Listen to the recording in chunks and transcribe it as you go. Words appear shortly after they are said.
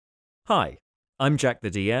Hi, I'm Jack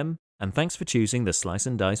the DM, and thanks for choosing the Slice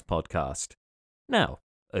and Dice podcast. Now,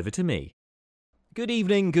 over to me. Good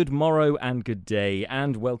evening, good morrow, and good day,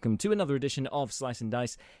 and welcome to another edition of Slice and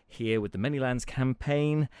Dice here with the Many Lands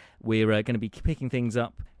campaign. We're going to be picking things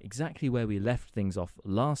up exactly where we left things off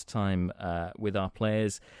last time with our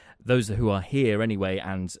players, those who are here anyway,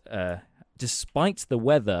 and despite the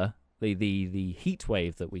weather, the heat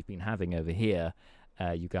wave that we've been having over here,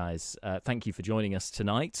 you guys, thank you for joining us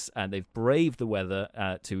tonight. And they've braved the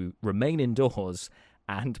weather to remain indoors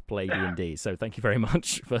and play D&D. So thank you very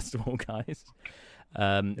much, first of all, guys.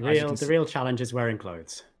 The real challenge is wearing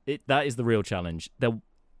clothes. That is the real challenge.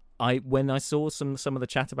 When I saw some of the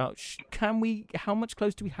chat about how much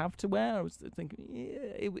clothes do we have to wear, I was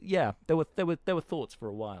thinking, there were thoughts for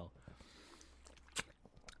a while.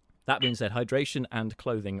 That being said, hydration and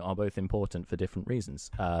clothing are both important for different reasons.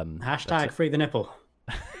 Hashtag free the nipple.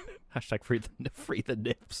 Hashtag free the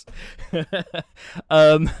nips.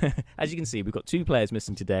 As you can see, we've got two players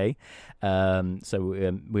missing today.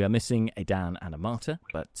 So we are missing a Dan and a Marta,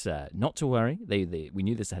 but not to worry. We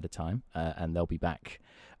knew this ahead of time, and they'll be back,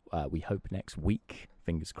 we hope, next week.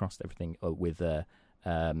 Fingers crossed, everything with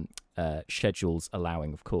schedules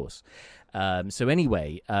allowing, of course. So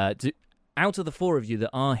anyway, out of the four of you that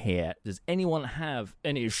are here, does anyone have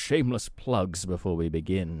any shameless plugs before we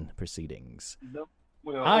begin proceedings? Nope.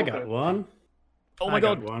 I got one. Oh my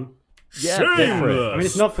God! One. Yeah, I mean,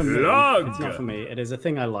 it's not for me. It's not for me. It is a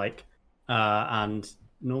thing I like, and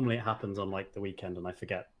normally it happens on like the weekend, and I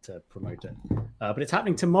forget to promote it. But it's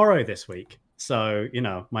happening tomorrow this week, so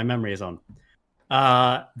my memory is on.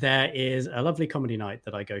 There is a lovely comedy night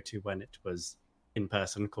that I go to when it was in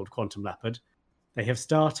person called Quantum Leopard. They have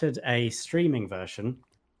started a streaming version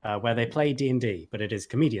where they play D&D, but it is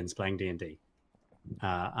comedians playing D&D,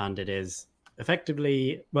 and it is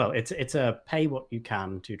effectively, well, it's a pay what you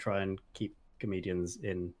can to try and keep comedians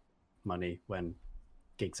in money when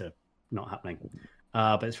gigs are not happening.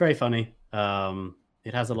 But it's very funny.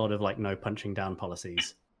 It has a lot of like no punching down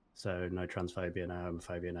policies, so no transphobia, no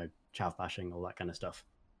homophobia, no chav bashing, all that kind of stuff.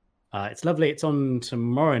 It's lovely. It's on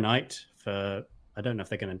tomorrow night for. I don't know if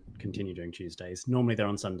they're going to continue doing Tuesdays. Normally they're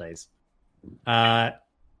on Sundays.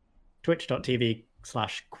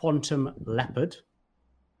 Twitch.tv/Quantum Leopard.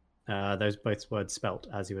 Those both words spelt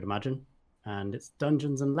as you would imagine. And it's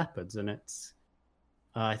Dungeons and Leopards. And it's,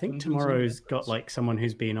 I think tomorrow's got like someone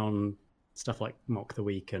who's been on stuff like Mock the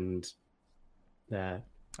Week. And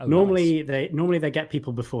normally they get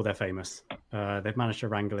people before they're famous. They've managed to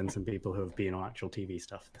wrangle in some people who have been on actual TV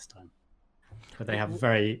stuff this time. But they have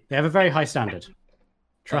a very high standard.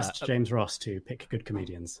 Trust James Ross to pick good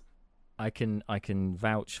comedians. I can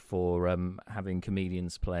vouch for having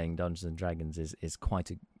comedians playing Dungeons and Dragons is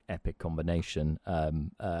quite an epic combination.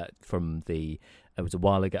 From it was a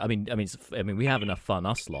while ago. I mean, we have enough fun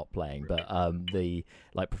us lot playing, but the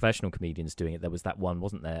like professional comedians doing it. There was that one,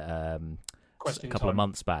 wasn't there? A couple of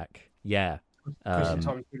months back. Yeah. Question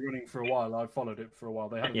Time's been running for a while. I followed it for a while.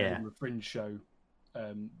 They had a Fringe show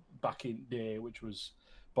back in there, which was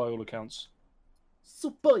by all accounts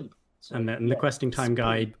superb. And the Questing Time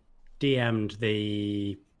guy DM'd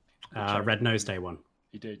the Red Nose Day one.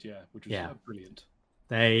 He did, yeah, which was brilliant.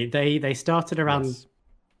 They started around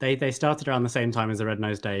they started around the same time as the Red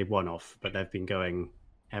Nose Day one-off, but they've been going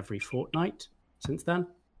every fortnight since then.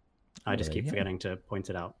 I just keep forgetting to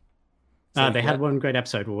point it out. They had one great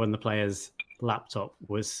episode where one of the players' laptop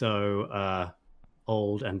was so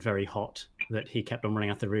old and very hot that he kept on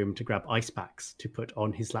running out the room to grab ice packs to put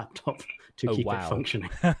on his laptop to keep it functioning.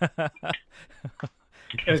 It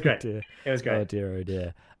was great. It was great. Oh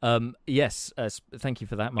dear. Yes, thank you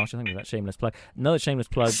for that, Marshall. Thank you for that shameless plug. Another shameless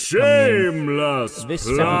plug. Shameless This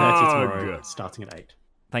 7:30 tomorrow, starting at 8.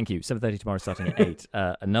 Thank you. 7:30 tomorrow, starting at 8.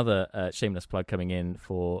 Another shameless plug coming in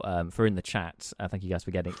for in the chat. Thank you guys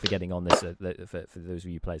for getting on this. For those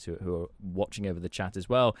of you players who are watching over the chat as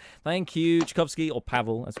well. Thank you, Tchaikovsky or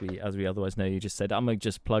Pavel, as we otherwise know you. Just said, I'm gonna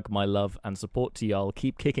just plug my love and support to y'all.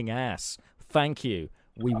 Keep kicking ass. Thank you.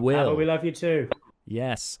 We will. Pavel, we love you too.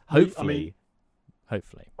 Yes. Hopefully.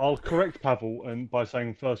 I'll correct Pavel and by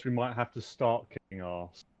saying first we might have to start kicking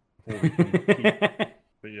ass before we can keep.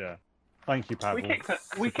 But yeah. Thank you, Pavel.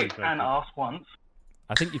 We kicked an ass once.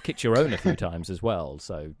 I think you've kicked your own a few times as well,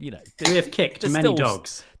 so we have kicked many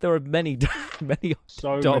dogs. There are many dogs littering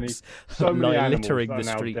the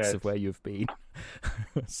streets of where you've been.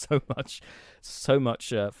 so much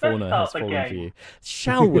fauna has fallen for you.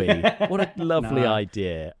 Shall we? What a lovely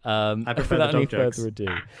idea. I prefer without the any dog jokes. further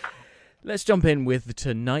ado, let's jump in with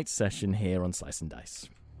tonight's session here on Slice and Dice.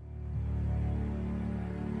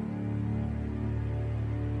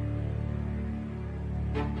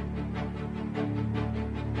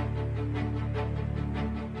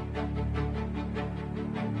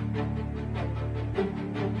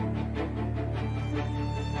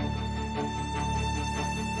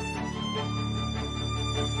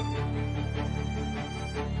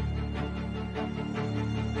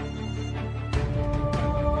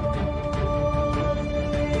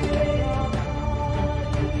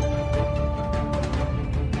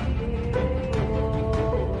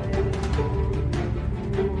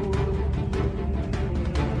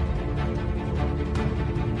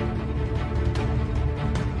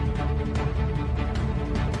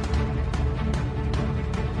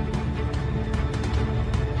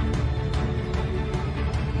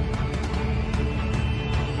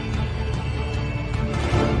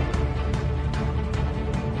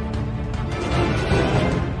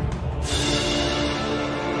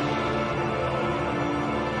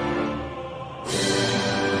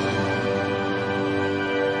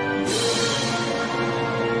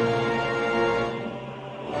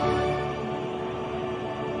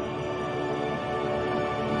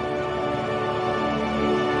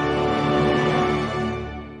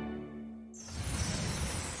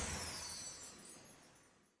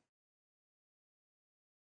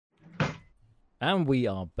 And we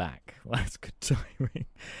are back. Well, that's good timing.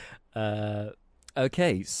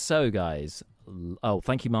 Okay, so guys. Oh,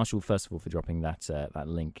 thank you, Marshall, first of all, for dropping that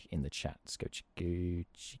link in the chat. Let's go check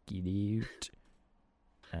it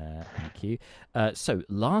out. Thank you. So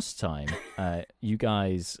last time, you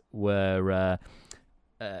guys were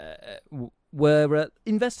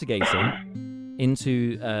investigating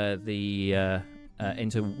into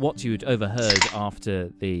into what you'd overheard after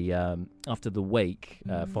the wake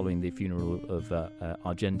following the funeral of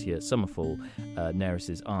Argentia Summerfall,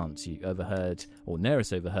 Neris's aunt. You overheard, or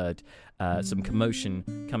Neris overheard, some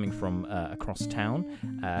commotion coming from across town.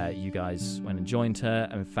 You guys went and joined her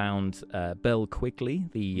and found Belle Quigley,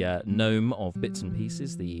 the gnome of bits and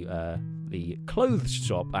pieces, the clothes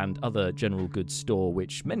shop and other general goods store,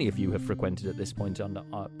 which many of you have frequented at this point and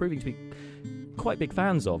are proving to be quite big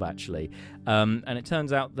fans of, actually. And it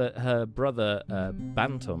turns out that her brother,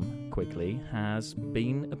 Bantam Quigley, has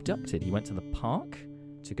been abducted. He went to the park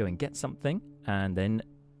to go and get something and then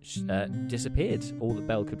disappeared. All that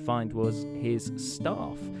Belle could find was his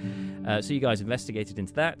staff. So you guys investigated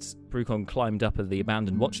into that. Brucon climbed up at the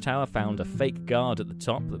abandoned watchtower, found a fake guard at the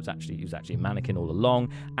top that was actually a mannequin all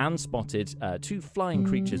along, and spotted two flying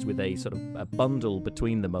creatures with a sort of a bundle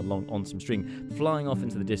between them on some string, flying off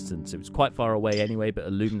into the distance. It was quite far away anyway, but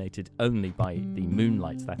illuminated only by the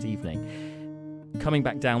moonlight that evening. Coming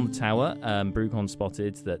back down the tower, Brucon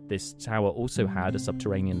spotted that this tower also had a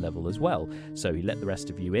subterranean level as well. So he let the rest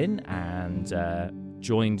of you in and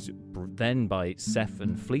joined then by Seth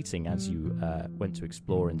and Fleeting as you went to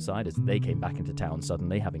explore inside, as they came back into town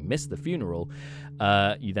suddenly, having missed the funeral.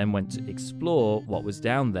 You then went to explore what was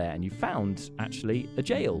down there, and you found, actually, a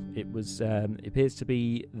jail. It was it appears to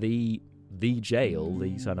be the jail,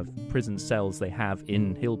 the sort of prison cells they have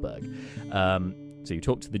in Hilberg. So you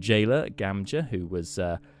talked to the jailer, Gamja, who was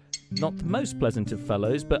not the most pleasant of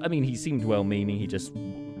fellows, but, I mean, he seemed well-meaning. He just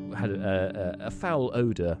had a foul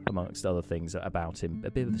odour, amongst other things, about him.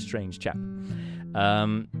 A bit of a strange chap.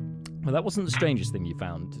 Well, that wasn't the strangest thing you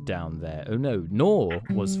found down there. Oh, no. Nor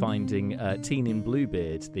was finding Teenin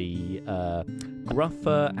Bluebeard, the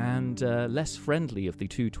gruffer and less friendly of the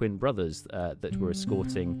two twin brothers that were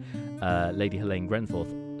escorting Lady Helene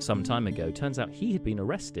Grenforth some time ago. Turns out he had been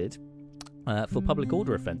arrested for public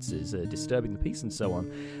order offences, disturbing the peace and so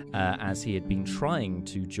on, as he had been trying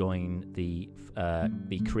to join the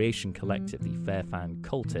Creation Collective, the Fairfan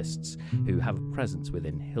cultists, who have a presence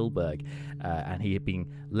within Hilberg, and he had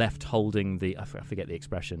been left holding the, I forget the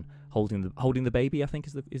expression, holding the baby, I think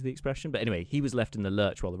is the expression, but anyway, he was left in the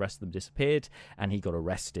lurch while the rest of them disappeared, and he got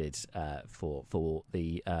arrested for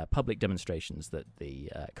the public demonstrations that the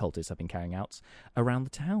cultists have been carrying out around the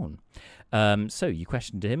town. So you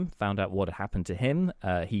questioned him, found out what had happened to him.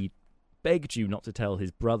 He begged you not to tell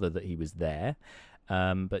his brother that he was there,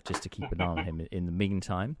 but just to keep an eye on him in the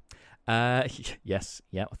meantime. Yes,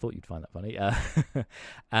 yeah, I thought you'd find that funny.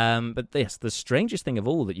 But yes, the strangest thing of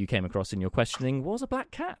all that you came across in your questioning was a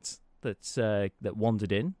black cat that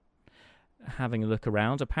wandered in, having a look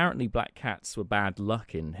around. Apparently black cats were bad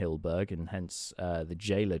luck in Hilberg, and hence the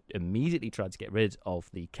jailer immediately tried to get rid of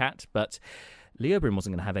the cat, but Leobrin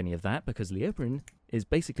wasn't going to have any of that, because Leobrin is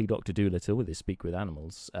basically Dr. Dolittle with his Speak with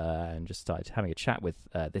Animals, and just started having a chat with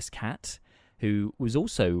this cat, who was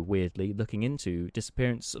also weirdly looking into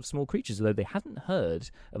disappearance of small creatures, although they hadn't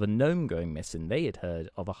heard of a gnome going missing. They had heard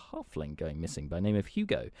of a halfling going missing by the name of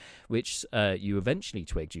Hugo, which you eventually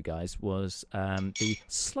twigged, you guys, was the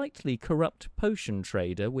slightly corrupt potion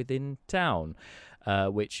trader within town,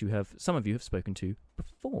 which some of you have spoken to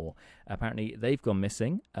before. Apparently they've gone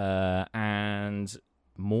missing, and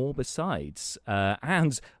more besides.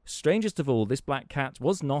 And strangest of all, this black cat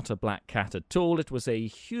was not a black cat at all. It was a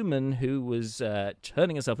human who was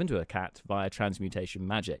turning herself into a cat via transmutation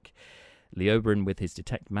magic. Leobrin, with his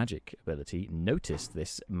detect magic ability, noticed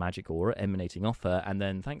this magic aura emanating off her, and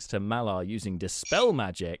then thanks to Malar using dispel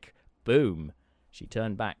magic, boom, she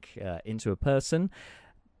turned back into a person.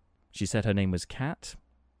 She said her name was Cat.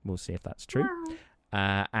 We'll see if that's true.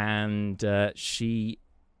 And she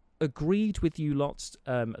agreed with you lots,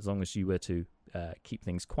 as long as you were to keep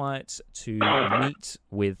things quiet, to meet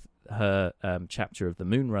with her chapter of the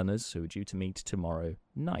Moonrunners, who are due to meet tomorrow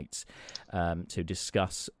night, to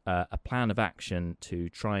discuss a plan of action to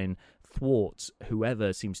try and thwart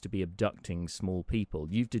whoever seems to be abducting small people.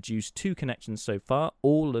 You've deduced 2 connections so far.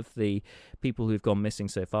 All of the people who've gone missing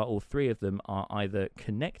so far, all 3 of them are either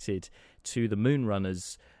connected to the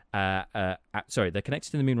Moonrunners. They're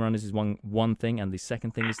connected to the Moonrunners is one thing, and the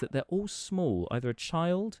second thing is that they're all small, either a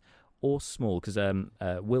child or small, because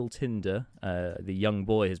Will Tinder, the young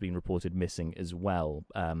boy, has been reported missing as well.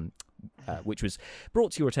 which was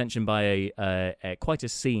brought to your attention by quite a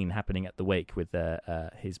scene happening at the wake with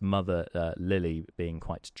his mother, Lily, being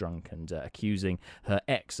quite drunk and accusing her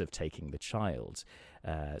ex of taking the child.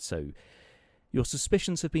 So your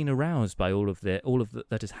suspicions have been aroused by all of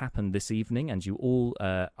that has happened this evening, and you all,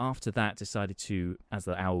 after that, decided to, as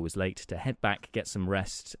the hour was late, to head back, get some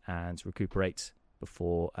rest, and recuperate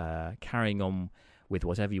before carrying on with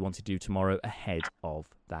whatever you want to do tomorrow ahead of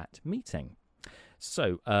that meeting.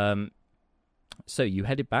 So, so you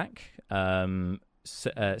headed back.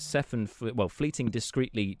 Seth and Fleeting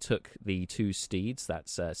discreetly took the two steeds.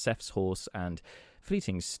 That's Seth's horse and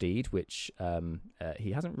Fleeting's steed, which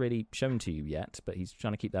he hasn't really shown to you yet, but he's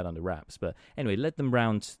trying to keep that under wraps. But anyway, led them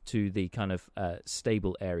round to the kind of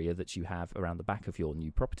stable area that you have around the back of your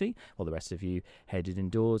new property, while the rest of you headed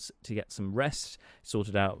indoors to get some rest,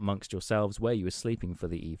 sorted out amongst yourselves where you were sleeping for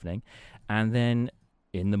the evening, and then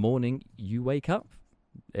in the morning you wake up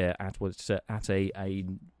at a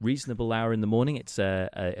reasonable hour in the morning. It's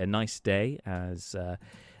a nice day as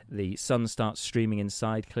the sun starts streaming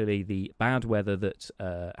inside. Clearly, the bad weather that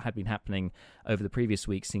had been happening over the previous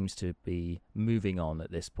week seems to be moving on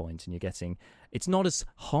at this point, and you're getting... It's not as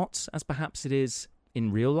hot as perhaps it is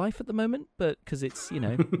in real life at the moment, but because it's,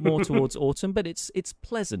 more towards autumn, but it's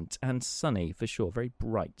pleasant and sunny for sure, very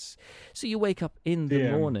bright. So you wake up in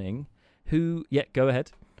the morning. Go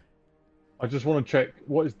ahead. I just want to check,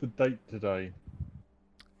 what is the date today?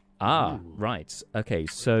 Right. Okay,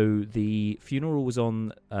 so the funeral was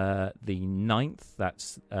on the 9th.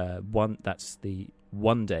 That's the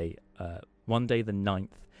one day the 9th.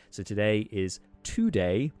 So today is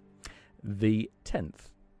today, the 10th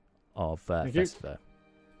of Festiva.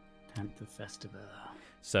 10th of Festiva.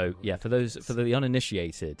 So yeah, for the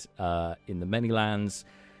uninitiated, in the many lands,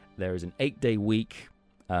 there is an 8-day week.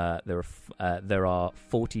 There are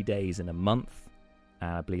 40 days in a month,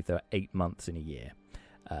 and I believe there are 8 months in a year.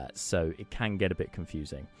 So it can get a bit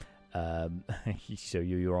confusing. So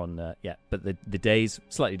you're on, but the days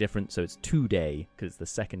slightly different. So it's 2-day because it's the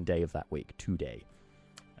second day of that week. 2-day.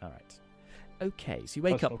 All right. Okay, so you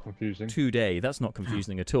wake up. Not confusing. 2-day. That's not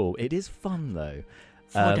confusing at all. It is fun though.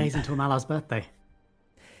 4 days until Malar's birthday.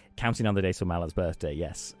 Counting down the days till Malar's birthday.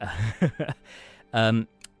 Yes.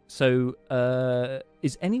 So,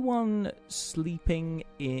 is anyone sleeping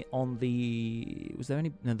on the... Was there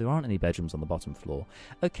any... No, there aren't any bedrooms on the bottom floor.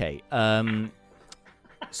 Okay,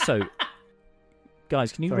 so,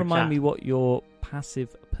 guys, can you remind me what your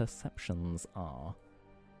passive perceptions are?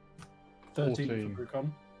 13 for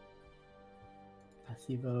Brucon.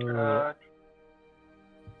 Passivo...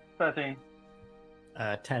 13.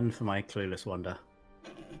 10 for my clueless wonder.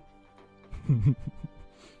 Amazing.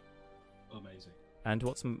 And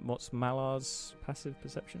what's Malar's passive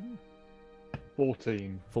perception?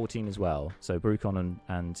 14. 14 as well. So Brucon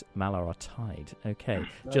and Malar are tied. Okay.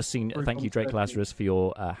 Just seen. Thank you, Drake Lazarus, for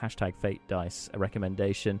your hashtag Fate Dice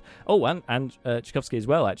recommendation. Oh, and Tchaikovsky as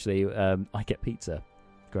well. Actually, I get pizza.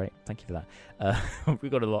 Great, thank you for that. We've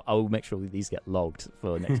got a lot. I'll make sure these get logged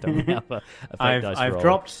for next time we have a Fate Dice I've roll.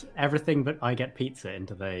 dropped everything, but I get pizza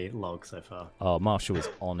into the log so far. Oh, Marshall is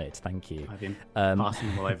on it. Thank you. I've been passing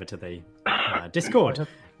them all over to the Discord.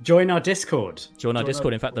 Join our Discord. Join our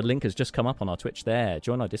Discord. In fact, the link has just come up on our Twitch there.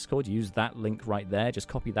 Join our Discord. Use that link right there. Just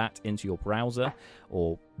copy that into your browser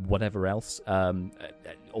or whatever else.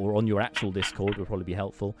 Or on your actual Discord would probably be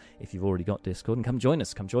helpful if you've already got Discord. And come join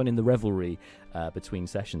us. Come join in the revelry between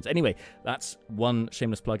sessions. Anyway, that's one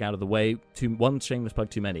shameless plug out of the way. One shameless plug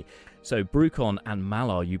too many. So, Brucon and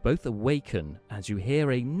Malar, you both awaken as you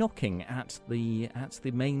hear a knocking at the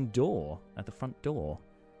main door, at the front door.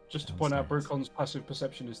 Just to point out, Brucon's passive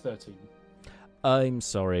perception is 13. I'm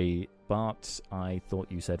sorry, but I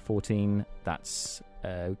thought you said 14. That's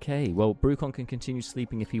okay. Well, Brucon can continue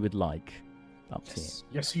sleeping if he would like. Up to you.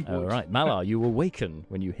 Yes, he would. All right, Malar, you awaken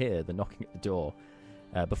when you hear the knocking at the door.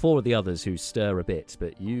 Before the others who stir a bit,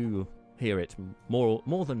 but you hear it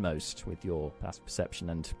more than most with your passive perception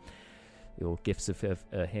and your gifts of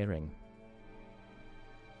hearing.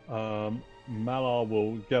 Malar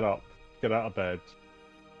will get out of bed.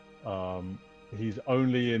 He's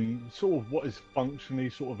only in sort of what is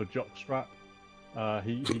functionally sort of a jockstrap.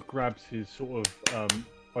 He grabs his sort of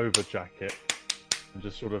over jacket and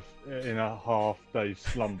just sort of in a half-day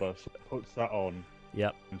slumber puts that on.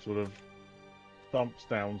 Yep. And sort of thumps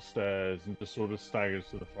downstairs and just sort of staggers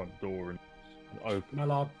to the front door and opens.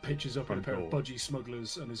 Malar pitches up in a pair of budgie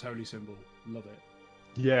smugglers and his holy symbol. Love it.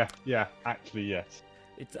 Yeah, actually, yes.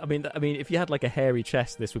 I mean, if you had like a hairy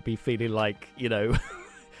chest, this would be feeling like,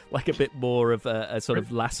 like a bit more of a sort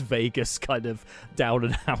of Las Vegas kind of down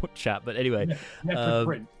and out chat. But anyway,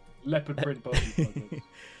 leopard print budgie smugglers.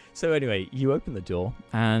 So anyway, you open the door,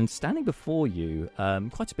 and standing before you,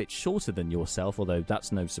 quite a bit shorter than yourself, although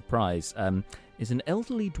that's no surprise, is an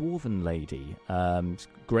elderly dwarven lady,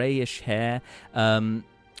 greyish hair,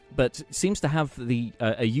 but seems to have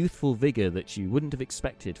a youthful vigour that you wouldn't have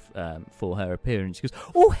expected for her appearance. She goes,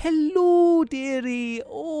 "Oh, hello, dearie.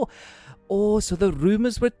 Oh, so the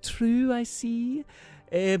rumours were true, I see.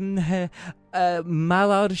 Mallard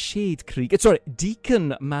Shade Creek. Sorry,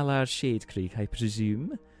 Deacon Mallard Shade Creek, I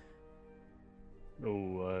presume."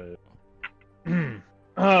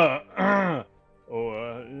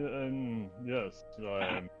 Yes,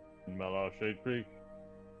 I am in Mallard Shade Creek.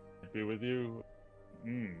 I'd be with you.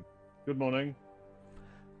 Good morning.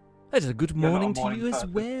 That's a good morning to morning you as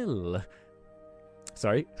person. well.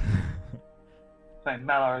 Sorry? Saying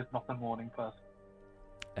Mallow is not a morning person.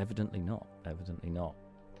 Evidently not.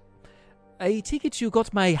 I take it you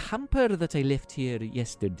got my hamper that I left here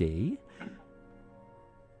yesterday?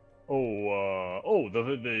 The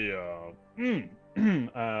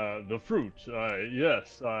fruit.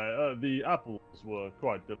 Yes, the apples were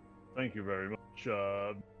quite good. Thank you very much,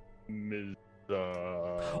 Ms.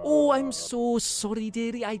 Oh, I'm so sorry,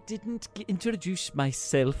 dearie. I didn't introduce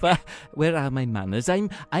myself. Where are my manners? I'm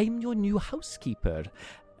your new housekeeper.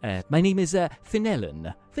 My name is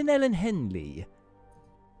Fenelon Henley.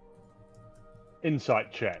 Insight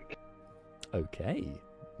check. Okay,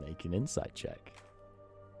 make an insight check.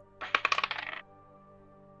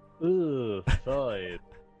 Ugh, 5.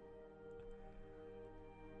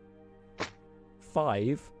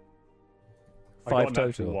 5. I got 5 a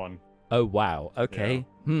natural total. 1. Oh, wow. Okay.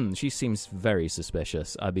 She seems very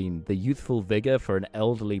suspicious. I mean, the youthful vigor for an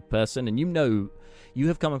elderly person, and you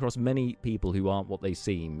have come across many people who aren't what they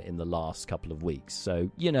seem in the last couple of weeks.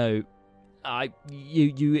 So, you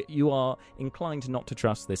are inclined not to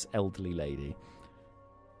trust this elderly lady.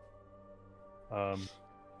 I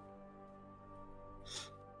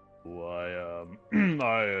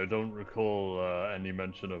don't recall any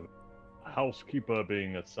mention of housekeeper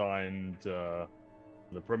being assigned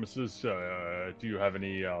the premises. Do you have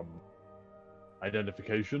any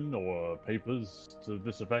identification or papers to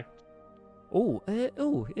this effect? I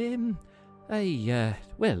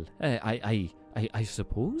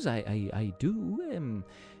suppose I do.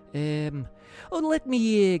 Let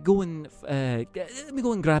me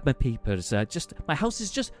go and grab my papers. My house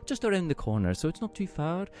is just around the corner, so it's not too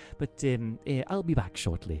far. But I'll be back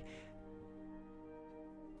shortly.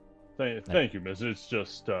 Thank you, miss. It's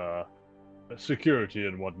just security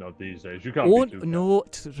and whatnot these days. You can't be too no,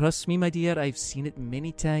 trust me, my dear. I've seen it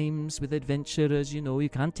many times with adventurers. You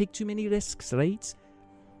can't take too many risks, right?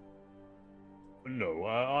 No,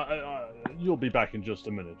 you'll be back in just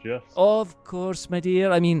a minute, yes? Of course, my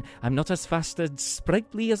dear. I mean, I'm not as fast and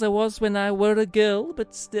sprightly as I was when I were a girl,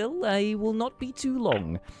 but still, I will not be too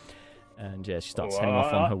long. And she starts heading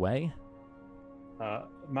off on her way.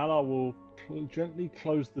 Malar will gently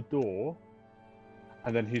close the door,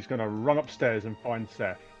 and then he's going to run upstairs and find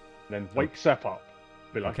Seth, and then wake Seth up.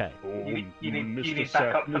 Be like, You need Mr.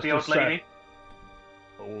 backup for Seth, the Mr. old Seth. lady.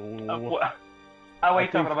 What are you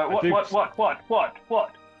talking about?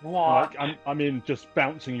 What? I mean, just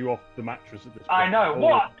bouncing you off the mattress at this point. I know,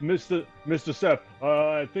 what? Mr. Seth,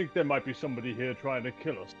 I think there might be somebody here trying to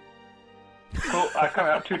kill us. Cool, I come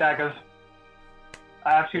out 2 daggers.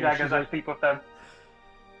 I have 2 daggers, I sleep with them.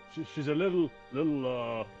 She's a little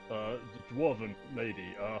dwarven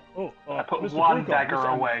lady. I put Mr. one Brucon, dagger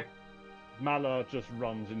away. Mala just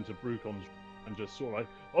runs into Brucon's and just sort of like,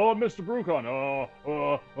 "Oh, Mr. Brucon,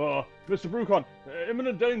 Mr. Brucon,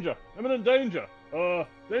 imminent danger,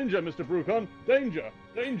 danger, Mr. Brucon, danger."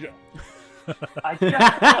 I just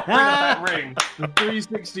got rid of that ring. The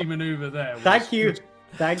 360 maneuver there. Thank you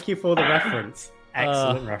for the reference.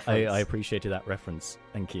 Excellent reference. I appreciated that reference.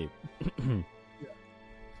 Thank you.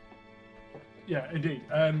 Yeah, indeed.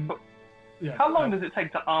 How long does it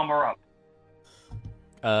take to armor up?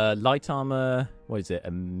 Light armor, what is it,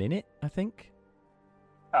 a minute, I think?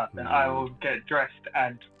 Then I will get dressed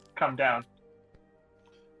and come down.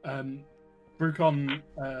 Brucon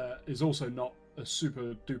is also not a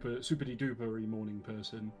super duper morning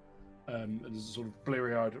person. And is sort of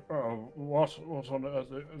bleary eyed. Oh, what on earth?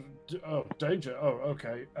 Oh, danger. Oh,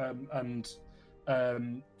 okay. And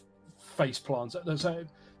face plants.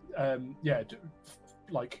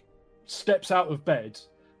 Like steps out of bed,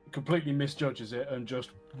 completely misjudges it, and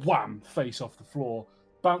just wham, face off the floor.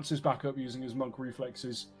 Bounces back up using his monk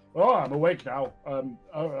reflexes. Oh, I'm awake now.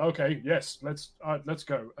 Okay, yes, let's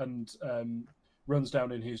go. And runs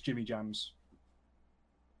down in his Jimmy Jams.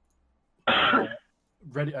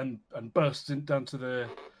 Ready and bursts down to the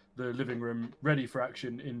living room, ready for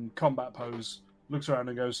action in combat pose, looks around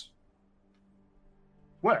and goes,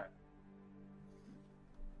 "Where?"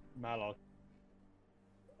 Malak.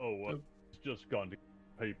 It's just gone to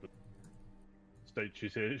paper. State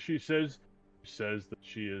she's here. She says that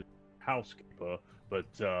she is housekeeper, but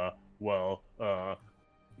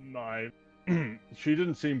she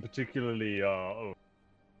didn't seem particularly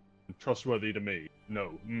trustworthy to me.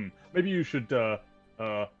 No. Maybe you should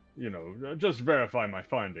just verify my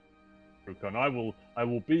findings. Brucon. I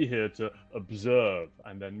will be here to observe.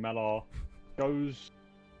 And then Malar goes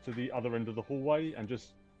to the other end of the hallway and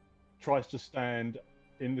just tries to stand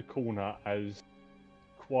in the corner as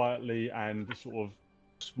quietly and sort of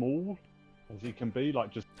small as he can be,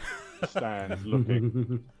 like just stands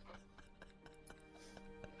looking.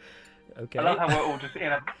 Okay. I love how we're all just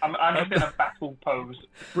in I'm just in a battle pose,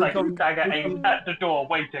 like dagger aimed at the door,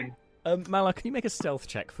 waiting. Malar, can you make a stealth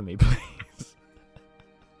check for me, please?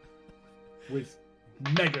 With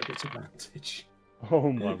mega disadvantage.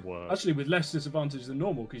 Oh my word. Actually, with less disadvantage than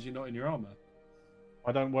normal because you're not in your armor.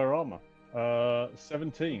 I don't wear armor.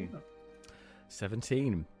 17.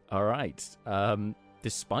 17. All right.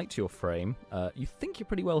 Despite your frame, you think you're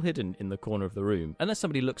pretty well hidden in the corner of the room, unless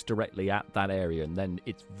somebody looks directly at that area, and then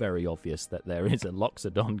it's very obvious that there is a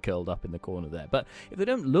Loxodon curled up in the corner there. But if they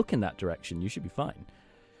don't look in that direction, you should be fine.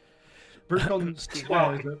 Brucon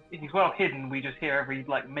He's well hidden. We just hear every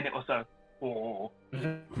minute or so. Oh.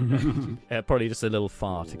 Probably just a little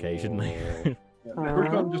fart occasionally.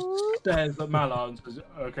 Brucon just stares at Malar and says,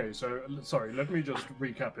 "Okay, so sorry, let me just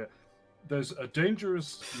recap it. There's a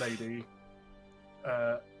dangerous lady.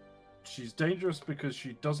 She's dangerous because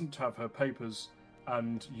she doesn't have her papers,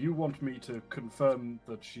 and you want me to confirm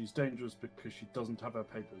that she's dangerous because she doesn't have her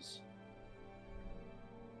papers.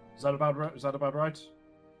 Is that about right?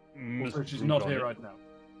 Also, she's not here right now.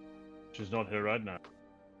 She's not here right now.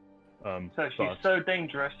 So she's so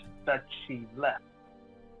dangerous that she left.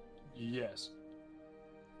 Yes.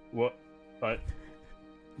 What?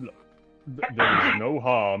 Look, there is no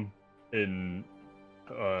harm in.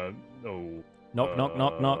 Knock, knock,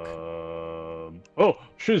 knock, knock. Oh,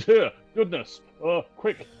 she's here! Goodness!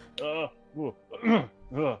 Quick! I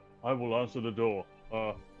will answer the door.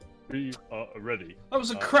 Be ready. That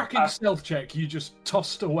was a cracking stealth check you just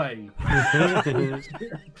tossed away.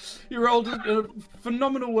 You rolled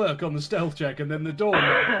phenomenal work on the stealth check, and then the door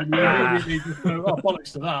knocked, and you immediately just go, "Oh,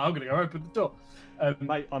 bollocks to that, I'm going to go open the door."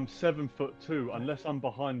 Mate, I'm 7'2". Unless I'm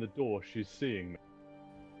behind the door, she's seeing me.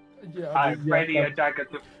 Yeah, I'm ready a dagger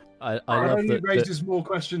to... I It love only that. raises more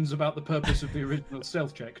questions about the purpose of the original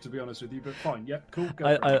stealth check, to be honest with you, but fine. Yeah, cool. Go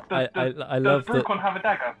for it. I love Does Brucon have a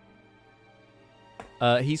dagger?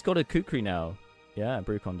 He's got a kukri now. Yeah,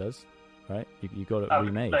 Brucon does. Right? You got it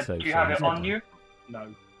remade. Do you have it on you?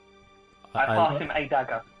 No. I pass him a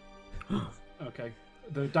dagger. Okay.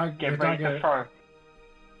 Get ready to throw.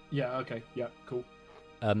 Yeah, okay. Yeah, cool.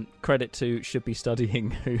 Credit to Should Be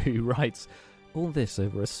Studying, who writes all this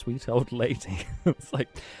over a sweet old lady. It's like,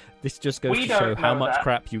 this just goes to show how much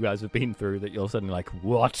crap you guys have been through that you're suddenly like,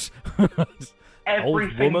 what?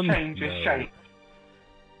 Everything changes shape.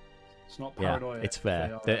 It's not paranoia. Yeah, it's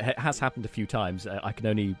fair. It has happened a few times. I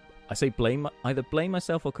say either blame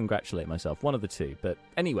myself or congratulate myself. One of the two. But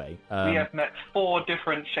anyway. We have met 4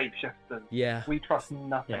 different shapeshifters. Yeah. We trust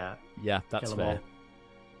nothing. Yeah, that's fair.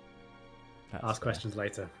 Ask questions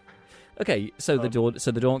later. Okay, so the door.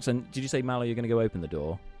 So the door. And did you say, Mallow, you're going to go open the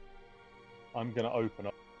door? I'm going to open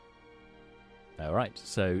up. All right.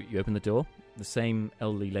 So you open the door. The same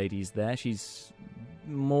elderly lady's there. She's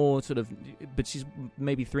more sort of, but she's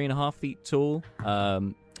maybe 3.5 feet tall.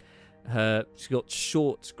 She's got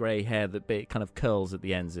short grey hair that kind of curls at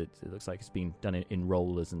the ends. It looks like it's been done in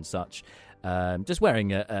rollers and such. Just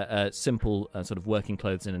wearing a simple sort of working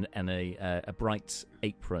clothes and a bright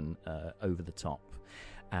apron over the top.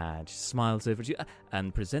 And she smiles over at you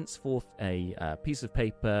and presents forth a piece of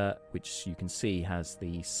paper which you can see has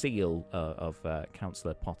the seal of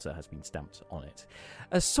Councillor Potter has been stamped on it.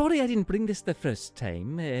 Sorry I didn't bring this the first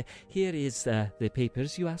time. Here is the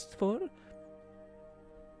papers you asked for.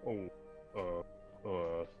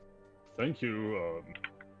 Thank you.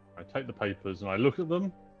 I take the papers and I look at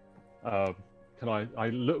them. Can I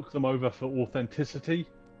look them over for authenticity?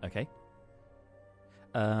 Okay.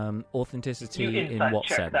 Authenticity in what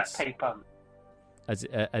check sense? That paper.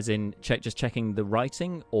 As in just checking the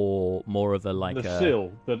writing, or more of the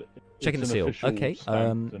seal that checking the seal. Okay.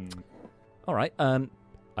 And... All right.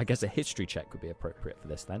 I guess a history check would be appropriate for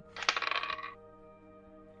this then.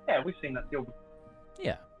 Yeah, we've seen that deal.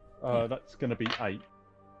 Yeah. That's going to be 8.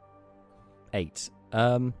 8.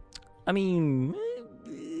 I mean,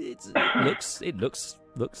 it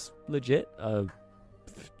looks legit.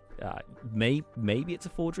 Maybe it's a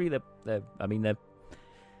forgery.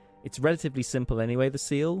 It's relatively simple anyway, the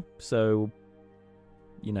seal. So,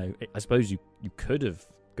 I suppose you could have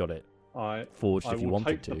got it forged if you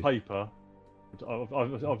wanted to. I will take the paper. I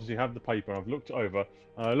obviously have the paper. I've looked it over.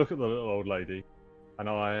 And I look at the little old lady, and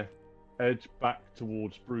I edge back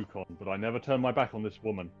towards Brucon, but I never turn my back on this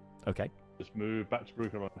woman. Okay. Just move back to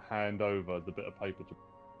Brucon and hand over the bit of paper to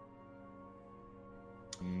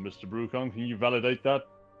Mr. Brucon. Can you validate that?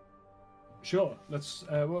 Sure. Let's.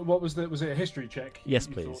 What was it? Was it a history check? Yes,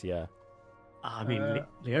 please. Yeah. I mean,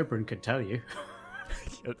 Leobrin could tell you.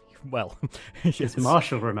 Well, yes.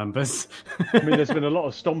 Marshall remembers. I mean, there's been a lot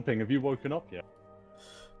of stomping. Have you woken up yet?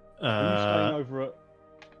 Are you staying over at?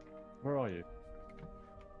 Where are you?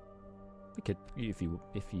 We could, if you.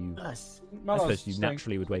 I Malar's suppose you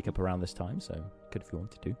naturally would wake up around this time, so could if you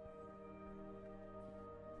wanted to.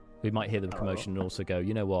 We might hear the commotion and also go,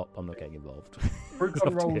 you know what? I'm not getting involved.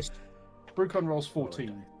 Brucon rolls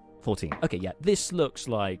 14. 14. Okay, yeah. This looks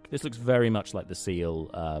very much like the seal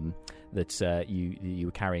that you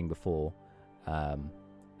were carrying before.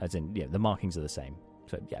 As in, the markings are the same.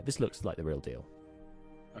 So yeah, this looks like the real deal.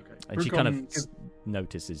 Okay. And Brucon, she kind of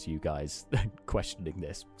notices you guys questioning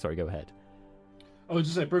this. Sorry, go ahead. I was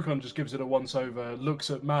just say Brucon just gives it a once over, looks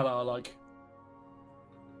at Malar like,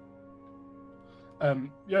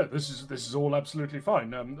 yeah, this is all absolutely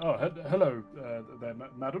fine. Hello there,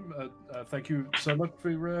 madam. Thank you so much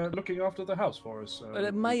for looking after the house for us.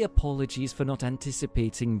 My apologies for not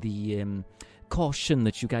anticipating the caution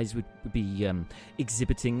that you guys would be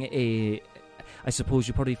exhibiting. I suppose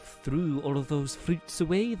you probably threw all of those fruits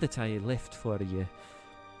away that I left for you.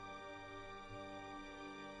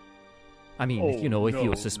 I mean, if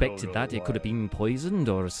you suspected that, it could have been poisoned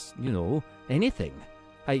or, anything.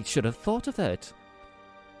 I should have thought of that.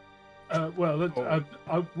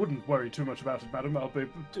 I wouldn't worry too much about it, madam. I'll be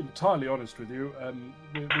entirely honest with you.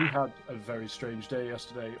 We had a very strange day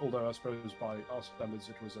yesterday, although I suppose by our standards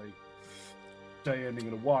it was a day ending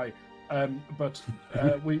in a Y. But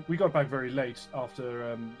we got back very late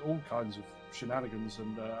after all kinds of shenanigans,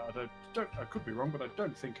 and I could be wrong, but I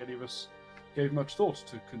don't think any of us gave much thought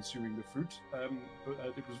to consuming the fruit. But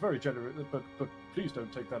it was very generous, but please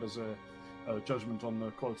don't take that as a judgment on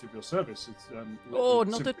the quality of your service. It's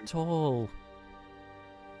not at all.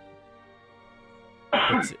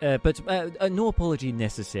 But no apology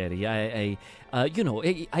necessary. I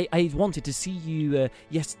wanted to see you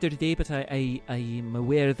yesterday, but I'm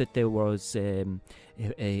aware that there was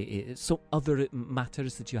some other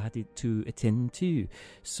matters that you had to attend to.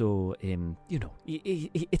 So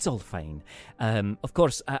it's all fine. Of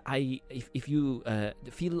course, if you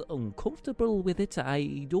feel uncomfortable with it,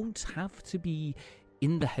 I don't have to be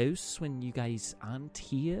in the house when you guys aren't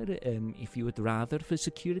here. If you would rather, for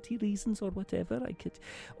security reasons or whatever, I could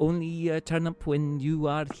only turn up when you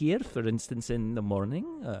are here, for instance, in the morning.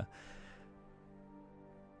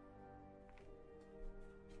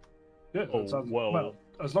 Yeah, that sounds, well,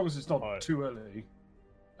 as long as it's not too early.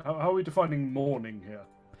 How are we defining morning here?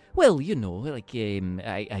 Well,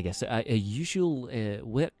 I guess a usual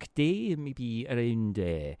work day, maybe around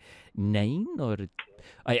 9 or...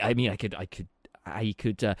 I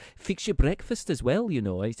could fix you breakfast as well,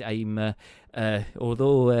 I'm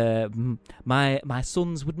although my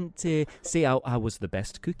sons wouldn't say I was the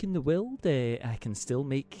best cook in the world, I can still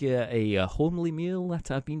make a homely meal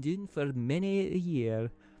that I've been doing for many a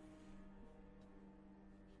year.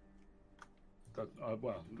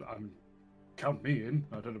 Count me in.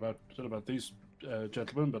 I don't know about these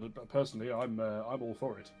gentlemen, but personally, I'm all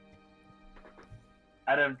for it.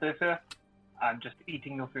 Adam, I'm just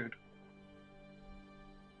eating your food.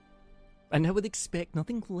 And I would expect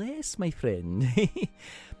nothing less, my friend.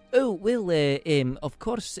 Oh, well, of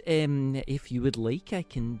course, if you would like, I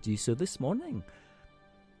can do so this morning.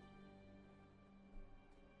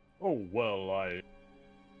 Oh, well, I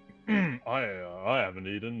haven't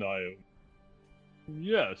eaten.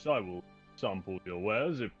 Yes, I will sample your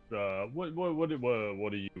wares. If what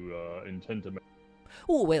do you intend to make?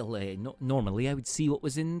 Oh, well, normally I would see what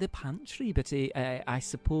was in the pantry, but I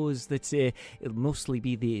suppose that it'll mostly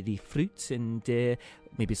be the fruit and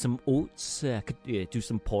maybe some oats. I could do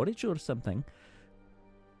some porridge or something.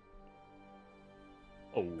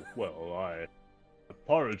 Oh, well,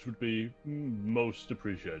 porridge would be most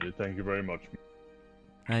appreciated. Thank you very much.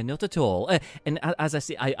 Not at all. And as I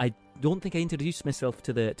say, I don't think I introduced myself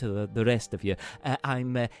to the rest of you.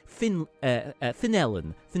 I'm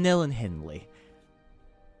Finellen Henley.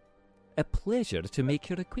 A pleasure to make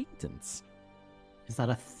your acquaintance. Is that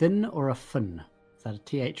a thin or a fun? Is that a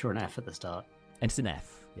TH or an F at the start? And it's an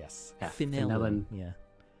F, yes. Finellen. Yeah.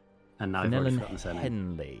 And now I've already Fenelon forgotten the surname.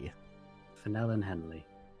 Henley. Fenelon Henley.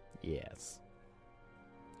 Yes.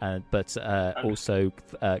 But also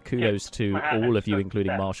kudos to my hand all is of you, so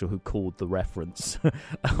including sad. Marshall, who called the reference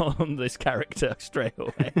on this character straight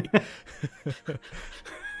away.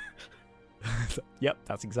 Yep,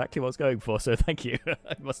 that's exactly what I was going for, so thank you.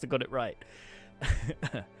 I must have got it right.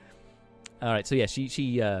 All right, so yeah,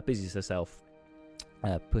 she busies herself,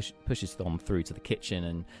 pushes Thom through to the kitchen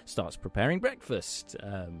and starts preparing breakfast,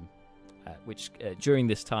 which during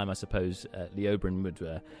this time, I suppose, Leobrin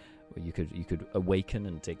would... you could awaken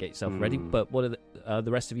and to get yourself ready. But what are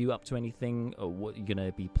the rest of you up to? Anything, or what are you going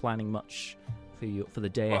to be planning much for the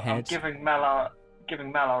day ahead? I'm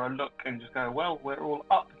giving Malar a look and just go, well, we're all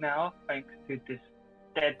up now thanks to this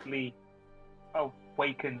deadly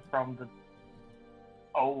awaken from the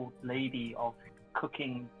old lady of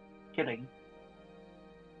cooking, killing.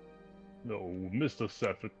 No, Mr.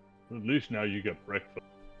 Safford. At least now you get breakfast.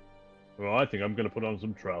 Well, I think I'm going to put on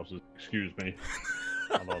some trousers. Excuse me.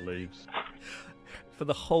 Malar leaves. For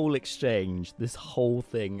the whole exchange, this whole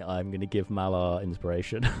thing, I'm going to give Malar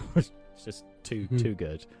inspiration. It's just too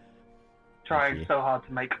good. Trying so hard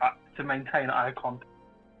to maintain eye contact.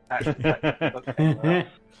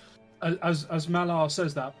 As Malar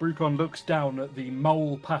says that, Brucon looks down at the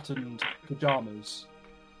mole-patterned pajamas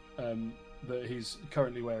that he's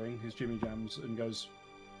currently wearing, his Jimmy Jams, and goes,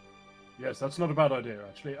 "Yes, that's not a bad idea,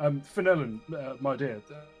 actually. Fenelon, my dear,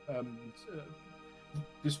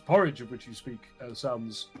 this porridge of which you speak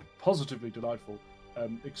sounds positively delightful.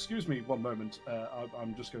 Excuse me one moment.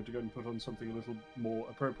 I'm just going to go and put on something a little more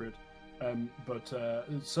appropriate. But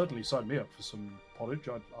certainly sign me up for some porridge.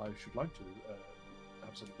 I should like to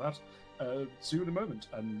have some of that. See you in a moment."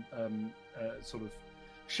 And sort of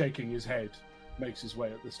shaking his head, makes his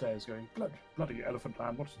way up the stairs, going, "Bloody elephant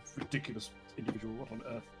man! What a ridiculous individual! What on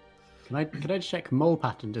earth?" Can I check mole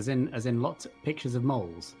patterned as in lots of pictures of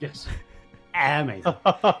moles? Yes. Amazing.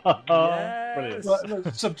 Brilliant.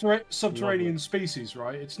 Well, subterranean species,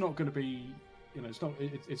 right? It's not going to be, it's not.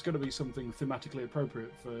 It's going to be something thematically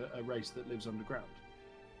appropriate for a race that lives underground.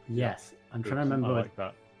 Yes, I'm trying to I remember. like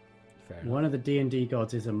that. Fair enough. One of the D&D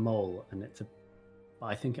gods is a mole, and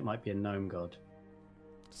I think it might be a gnome god.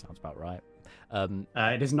 Sounds about right.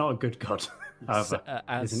 It is not a good god, however.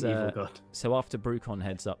 It's an evil god. So after Brucon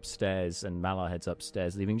heads upstairs and Malar heads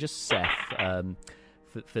upstairs, leaving just Seth,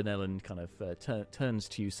 Fenelon kind of turns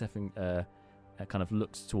to you, Seth, and kind of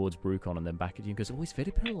looks towards Brucon and then back at you and goes, "Oh, he's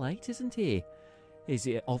very polite, isn't he? Is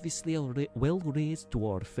he obviously a well-raised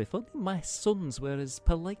dwarf? If only my sons were as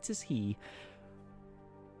polite as he.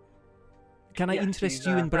 Can I Yes, interest he's,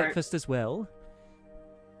 you in very- breakfast as well?"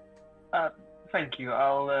 Thank you.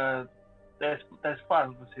 I'll. There's 5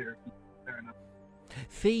 of us here. Fair enough.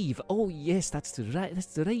 Five. Oh yes, that's right.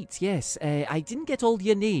 That's right. Yes, I didn't get all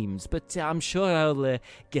your names, but I'm sure I'll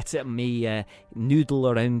get me noodle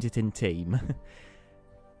around it in time.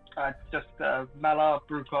 Just Malar,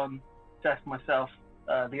 Brucon, Seth, myself,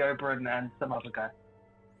 the Oberon, and some other guy.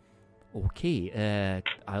 Okay.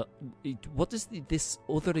 What does this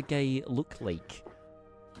other guy look like?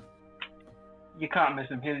 You can't miss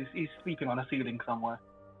him. He's sleeping on a ceiling somewhere.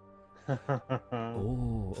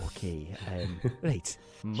 Oh, okay. Right.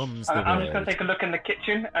 Mum's the I'm just word. gonna take a look in the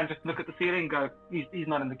kitchen and just look at the ceiling and go, he's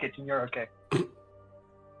not in the kitchen. You're okay.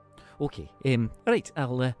 Okay. Right.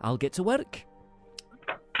 I'll get to work.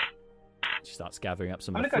 She starts gathering up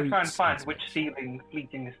some I'm of gonna the go try and fruits find some which bits. ceiling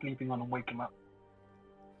Fleeting is sleeping on and wake him up.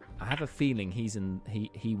 I have a feeling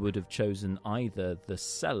he would have chosen either the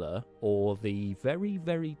cellar or the very,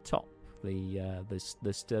 very top. The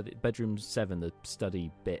study, bedroom 7, the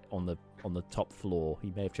study bit on the top floor.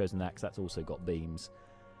 He may have chosen that because that's also got beams.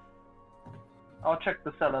 I'll check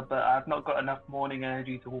the cellar, but I've not got enough morning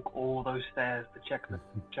energy to walk all those stairs to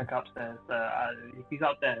check upstairs. If he's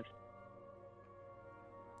upstairs.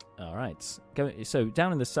 All right. So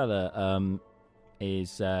down in the cellar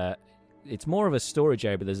is it's more of a storage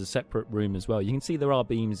area, but there's a separate room as well. You can see there are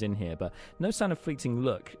beams in here, but no sign of fleeting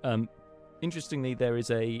look. Interestingly, there is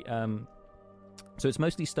a so it's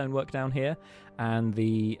mostly stonework down here, and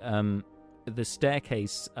the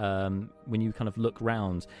staircase, when you kind of look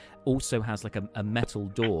round, also has like a metal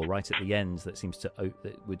door right at the end that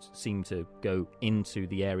would seem to go into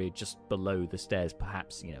the area just below the stairs,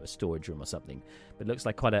 perhaps a storage room or something. But it looks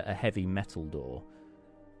like quite a heavy metal door.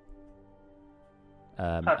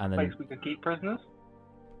 That's and a then place we could keep prisoners.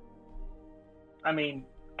 I mean,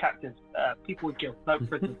 captives. People with guilt. No,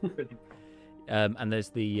 prisoners. prisoners. and there's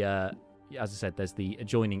the as I said, there's the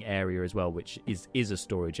adjoining area as well, which is a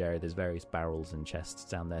storage area. There's various barrels and chests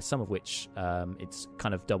down there, some of which it's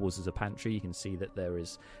kind of doubles as a pantry. You can see that there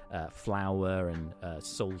is flour and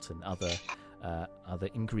salt and other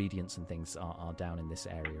ingredients and things are down in this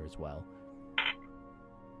area as well.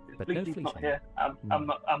 But no Fleeting's not Fleeting. here.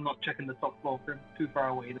 I'm not checking the top floor for him. Too far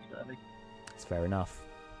away this early. It's fair enough.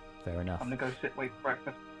 Fair enough. I'm gonna go sit, wait for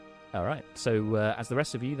breakfast. All right. So as the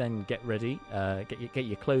rest of you then get ready, get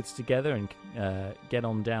your clothes together and get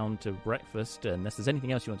on down to breakfast. Unless there's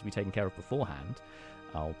anything else you want to be taken care of beforehand,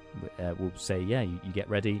 we'll say you get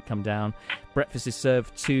ready, come down. Breakfast is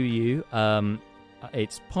served to you.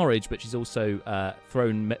 It's porridge, but she's also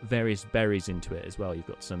thrown various berries into it as well. You've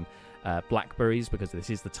got some blackberries, because this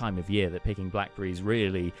is the time of year that picking blackberries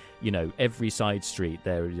really, every side street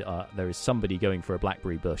there is somebody going for a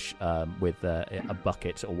blackberry bush with a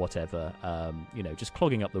bucket or whatever, just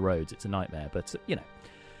clogging up the roads. It's a nightmare, but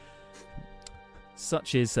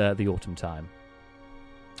such is the autumn time.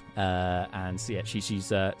 And so she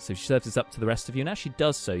serves this up to the rest of you, and as she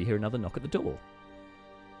does so, you hear another knock at the door.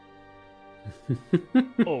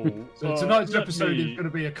 So tonight's episode is going to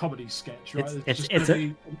be a comedy sketch, right? It's just going to be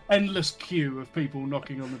an endless queue of people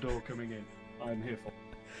knocking on the door coming in. I'm here for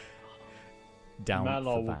down.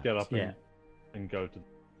 Malar will get up and go to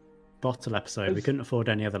bottle episode. We couldn't afford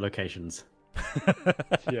any other locations.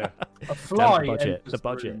 yeah. a fly. The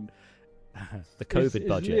budget. The COVID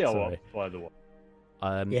budget. Leo sorry. Up, by the way.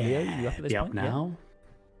 Leo, you up at this be point? up now.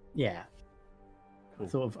 Yeah. Cool.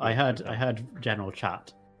 Sort of. I heard general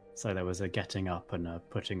chat. So there was a getting up and a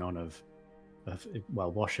putting on of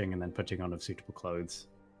washing and then putting on of suitable clothes.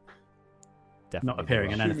 Definitely Not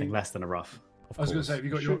appearing in ruff. anything less than a ruff. I was going to say, have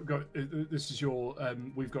you got this is your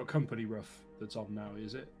we've got company ruff that's on now,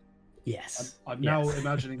 is it? Yes. I'm now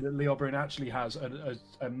imagining that Leo Bryn actually has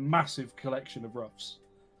a massive collection of ruffs.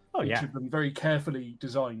 Oh each yeah. of them very carefully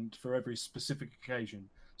designed for every specific occasion.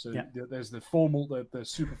 So there's the formal, the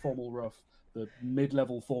super formal ruff, the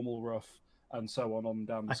mid-level formal ruff, and so on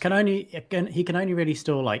down the He can only really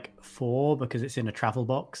store like 4 because it's in a travel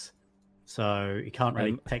box, so he can't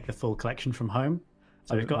really take the full collection from home.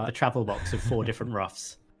 So we've got the travel box of 4 different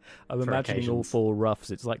ruffs. I'm imagining all 4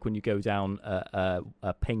 ruffs. It's like when you go down a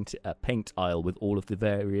paint aisle with all of the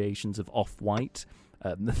variations of off-white.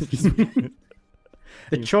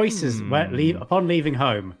 The choices upon leaving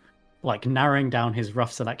home, like narrowing down his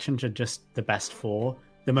rough selection to just the best 4,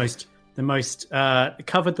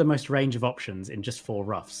 covered the most range of options in just 4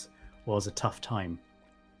 roughs, was a tough time.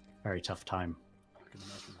 Very tough time.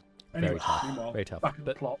 Anyway, very tough. Back to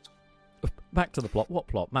the plot. Back to the plot. What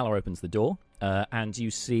plot? Malar opens the door, and you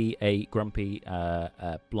see a grumpy,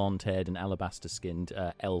 blonde-haired and alabaster-skinned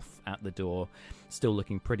elf at the door, still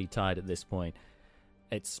looking pretty tired at this point.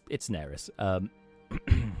 It's Neris.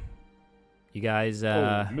 You guys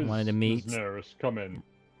wanted to meet? Ms. Neris, come in.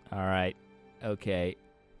 All right. Okay.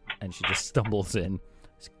 And she just stumbles in.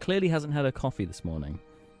 She clearly hasn't had her coffee this morning.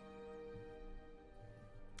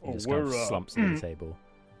 He just kind of slumps at the table.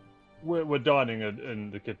 We're dining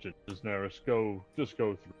in the kitchen, Ms. Neris. Just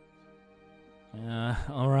go through.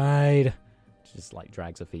 All right. She just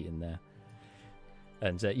drags her feet in there.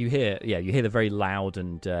 And you hear the very loud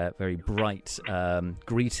and very bright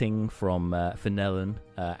greeting from Fenelon,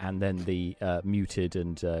 and then the muted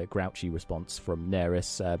and grouchy response from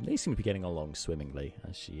Neris. They seem to be getting along swimmingly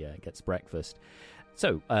as she gets breakfast.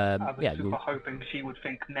 So, I was super hoping she would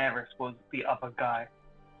think Neris was the other guy.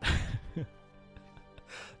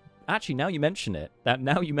 Actually, now you mention it,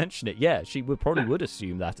 yeah, she probably would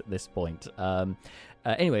assume that at this point.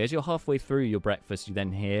 Anyway, as you're halfway through your breakfast, you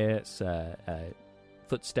then hear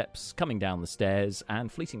footsteps coming down the stairs,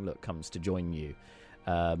 and Fleeting Look comes to join you,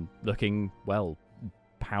 looking, well,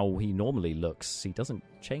 how he normally looks. He doesn't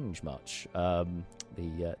change much.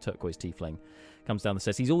 The turquoise tiefling comes down the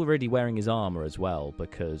stairs. He's already wearing his armor as well,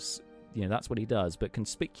 because that's what he does, but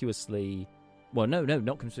conspicuously, well, no,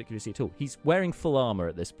 not conspicuously at all. He's wearing full armor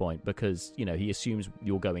at this point because he assumes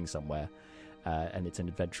you're going somewhere, and it's an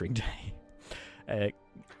adventuring day.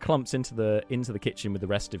 Clumps into the kitchen with the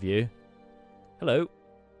rest of you. Hello.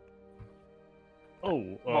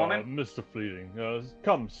 Mr. Fleeting,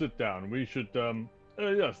 come sit down. We should,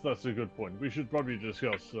 yes, that's a good point. We should probably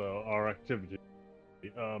discuss our activity.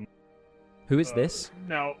 Who is this?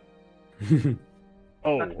 Now.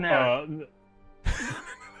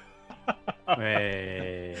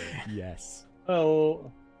 Yes.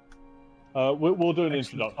 Well, we'll do an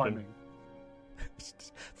introduction.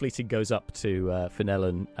 Fleeting goes up to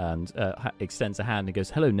Fenelon and extends a hand and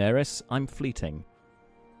goes, "Hello, Neris. I'm Fleeting."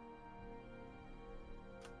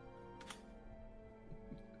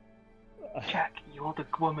 Jack, you're the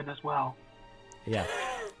black woman as well. Yeah.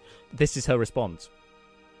 This is her response.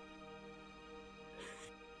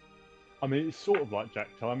 I mean, it's sort of like Jack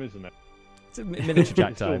time, isn't it? It's a miniature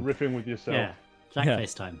Jack Still time. riffing with yourself. Yeah, Jack Yeah.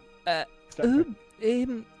 FaceTime.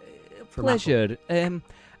 From Pleasure.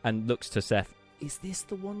 And looks to Seth. Is this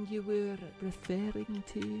the one you were referring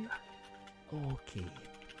to?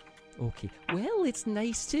 Okay. Well, it's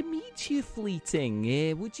nice to meet you,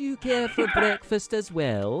 Fleeting. Would you care for breakfast as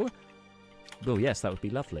well? Oh, yes, that would be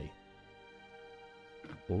lovely.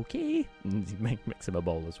 Okay. And he makes him a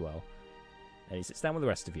bowl as well. And he sits down with the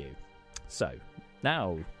rest of you. So,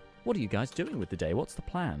 now, what are you guys doing with the day? What's the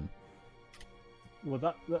plan? Well,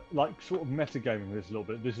 that like sort of metagaming this a little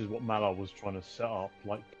bit. This is what Malar was trying to set up.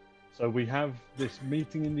 Like, so we have this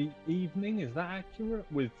meeting in the evening. Is that accurate?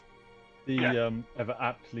 With the ever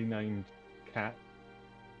aptly named cat.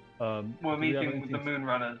 We're do we have meeting with anything the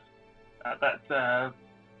Moonrunners at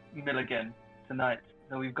Milligan tonight.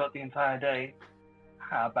 So we've got the entire day.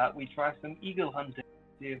 How about we try some eagle hunting?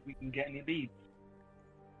 See if we can get any leads.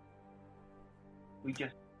 We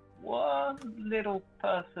just one little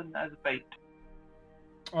person as bait.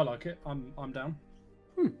 I like it. I'm down.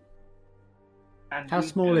 And How we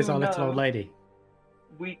small do is our little know old lady?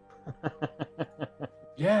 We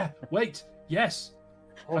Yeah. Wait. Yes.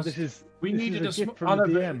 Oh, this is We this needed is a a gift sm- from I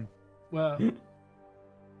the know, DM. Well,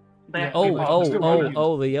 they Yeah. have to be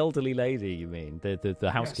part- The elderly lady, you mean?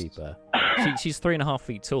 The housekeeper. She's 3.5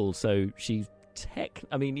 feet tall, so she's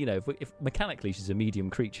I mean, you know, if mechanically she's a medium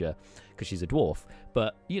creature because she's a dwarf,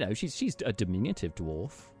 but you know, she's a diminutive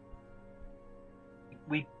dwarf.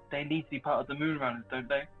 They need to be part of the Moonrunners, don't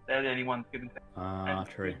they? They're the only ones given to. Ah,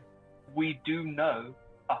 true. We do know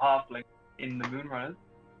a halfling in the Moonrunners,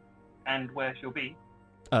 and where she'll be.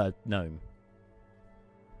 Gnome.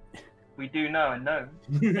 We do know a gnome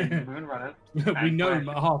in the Moonrunners. we and know where him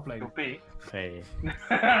at Halfling. she'll be. Hey.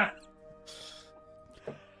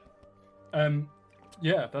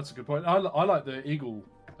 Yeah, that's a good point. I like the eagle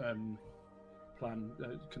plan,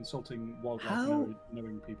 consulting wildlife, How-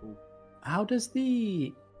 knowing people. How do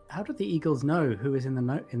the eagles know who is in the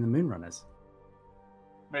Moonrunners?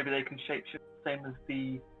 Maybe they can shapeshift the same as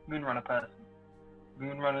the Moonrunner person.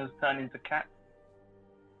 Moonrunners turn into cats,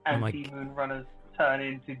 and my the Moonrunners turn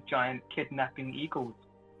into giant kidnapping eagles.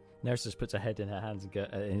 Nurse just puts her head in her hands and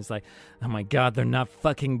it's like, oh my god, they're not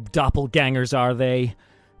fucking doppelgangers, are they?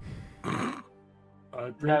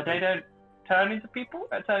 No, they don't turn into people.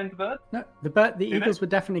 They turn into birds. No, the they? eagles were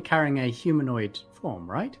definitely carrying a humanoid form,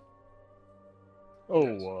 right?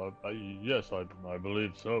 Oh, yes, I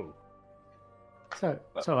believe so. So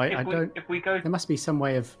But I if we- don't. If we go, There must be some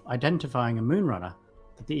way of identifying a Moonrunner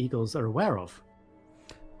that the eagles are aware of.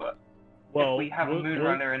 Well, if we have a we'll-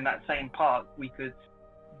 Moonrunner in that same park, we could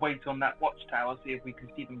wait on that watchtower, see if we can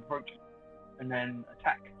see them approaching, and then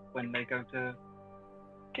attack when they go to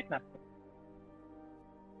kidnap them.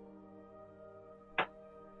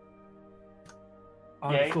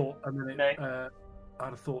 I had Yay. a thought, and then Nay. I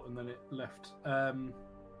had a thought, and then it left.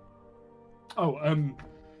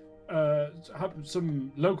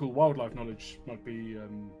 Some local wildlife knowledge might be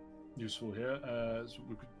useful here. So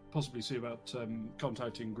we could possibly see about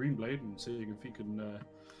contacting Greenblade and seeing if he can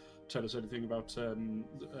tell us anything about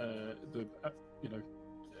the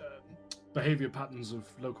behavior patterns of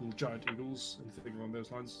local giant eagles, anything along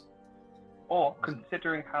those lines. Or,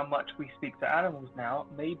 considering how much we speak to animals now,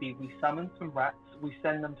 maybe we summon some rats, we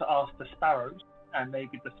send them to ask the sparrows, and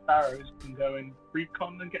maybe the sparrows can go and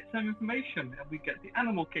recon and get some information, and we get the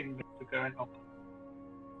animal kingdom to go and help.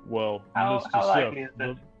 Well, How Mr. likely is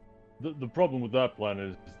Seth, this? the problem with that plan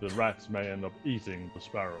is the rats may end up eating the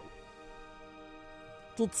sparrow.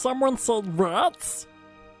 Did someone say rats?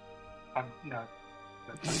 No.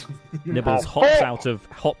 Nibbles hops out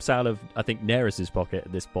of I think Neris's pocket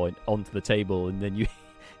at this point onto the table, and then you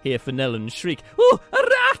hear Fenelon shriek, "Oh, a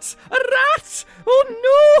rat! A rat!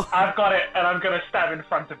 Oh no!" I've got it, and I'm going to stab in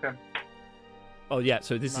front of him. Oh yeah,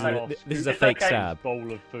 so this is No, this is a it's fake okay. stab.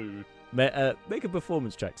 Bowl of food. Make a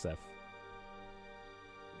performance check, Seth.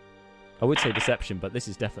 I would say deception, but this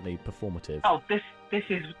is definitely performative. Oh, this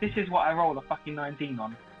is what I roll a fucking 19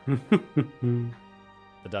 on.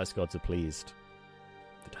 The dice gods are pleased.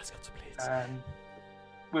 The dice gods are pleased.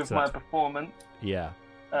 With So my that's- performance, Yeah.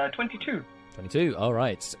 22. 22. All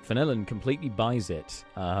right. Fenelon completely buys it.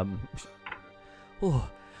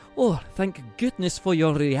 Oh, thank goodness for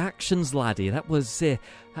your reactions, laddie. That was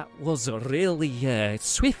really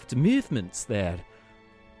swift movements there.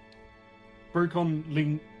 Brucon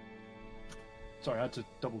lean. Sorry, I had to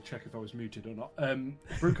double check if I was muted or not.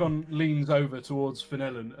 Brucon leans over towards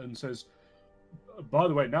Fenelon and says, "By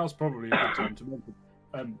the way, now's probably a good time to mention.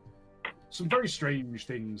 some very strange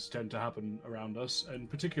things tend to happen around us, in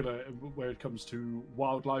particular where it comes to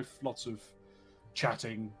wildlife. Lots of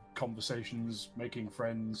chatting, conversations, making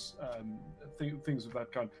friends, things of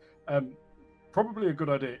that kind. Probably a good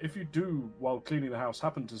idea if you do, while cleaning the house,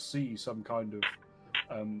 happen to see some kind of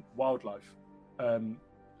wildlife.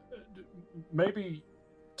 Maybe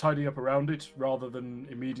tidy up around it rather than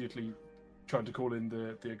immediately trying to call in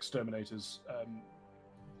the exterminators.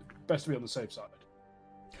 Best to be on the safe side.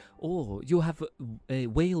 Oh, you have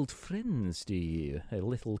whaled friends, do you?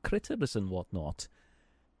 Little critters and whatnot.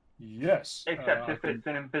 Yes. Except if it's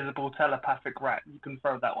an invisible telepathic rat, you can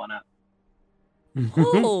throw that one out.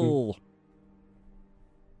 Oh!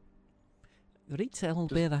 Right, I'll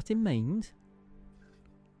bear that in mind.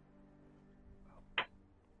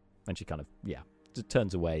 And she kind of, just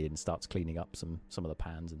turns away and starts cleaning up some of the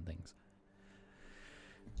pans and things.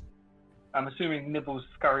 I'm assuming Nibbles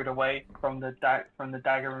scurried away from the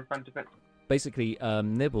dagger in front of it. Basically,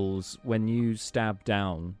 Nibbles, when you stab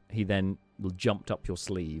down, he then jumped up your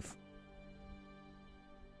sleeve.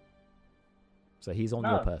 So he's on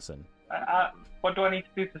your person. What do I need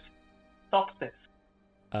to do to stop this?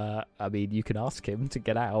 I mean, you can ask him to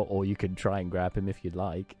get out, or you can try and grab him if you'd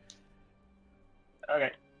like.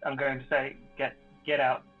 Okay, I'm going to say get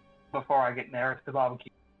out before I get nearest the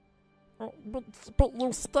barbecue. But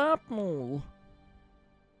you stabbed me.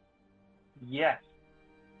 Yes.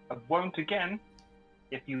 I won't again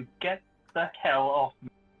if you get the hell off me.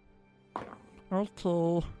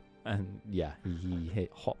 Okay. And yeah, he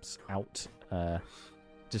hops out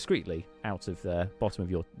discreetly out of the bottom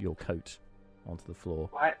of your coat onto the floor.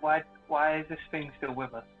 Why is this thing still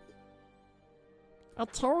with us? I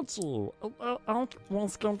told you, I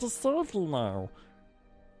was going to serve you now.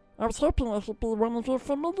 I was hoping I could be one of your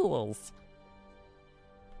familiars.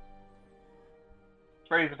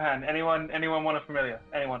 Raise of hand. Anyone want a familiar?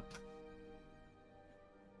 Anyone?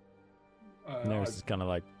 Neris is kind of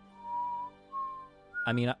like,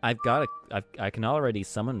 I mean, I can already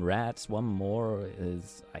summon rats. One more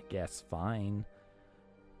is, I guess, fine.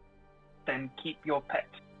 Then keep your pet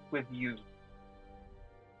with you.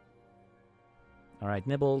 All right,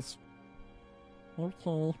 Nibbles.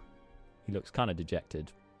 Okay. He looks kind of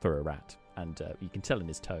dejected for a rat, and you can tell in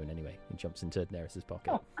his tone anyway. He jumps into Neris's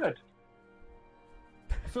pocket. Oh, good.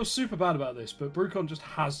 I feel super bad about this, but Brucon just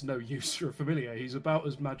has no use for a familiar. He's about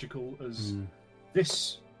as magical as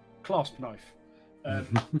this clasp knife. So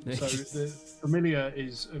the familiar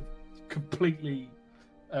is a completely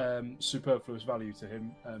superfluous value to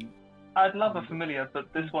him. I'd love a familiar,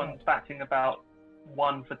 but this one's batting about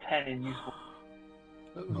 1 for 10 in useful.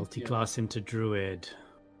 Multi-class into druid.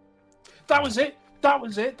 That was it.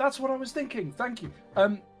 That's what I was thinking. Thank you.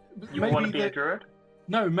 You want to be a druid?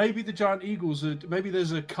 No, maybe the giant eagles are. Maybe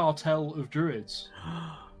there's a cartel of druids.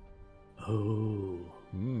 Oh.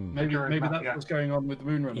 Maybe that's what's going on with the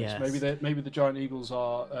Moonrunners. Yes. Maybe the giant eagles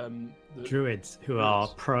are druids who are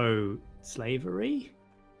pro-slavery.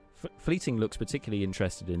 Fleeting looks particularly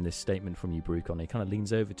interested in this statement from you, Brucon. He kind of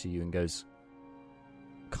leans over to you and goes,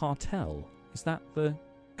 "Cartel? Is that the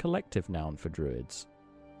collective noun for druids?"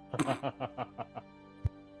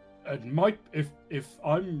 It might, if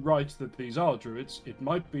I'm right that these are druids, it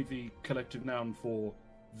might be the collective noun for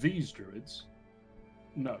these druids.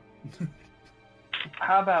 No.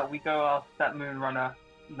 How about we go ask that Moonrunner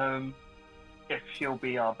gnome if she'll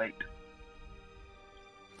be our bait?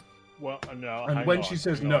 Well, no. And when she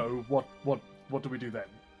says no, what do we do then?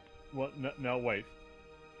 What? No, wait.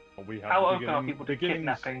 We have How open are people to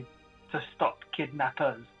kidnapping to stop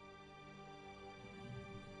kidnappers?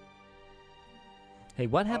 Hey,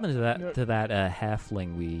 what happened to that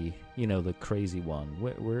halfling the crazy one?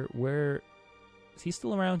 Where is he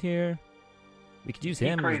still around here? We could use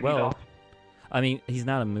him as well. Off. I mean, he's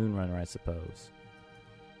not a Moonrunner, I suppose.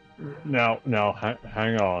 Now,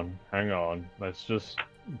 hang on. Let's just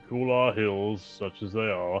cool our heels, such as they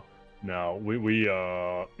are. Now, we we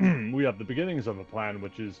have the beginnings of a plan,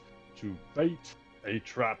 which is to bait a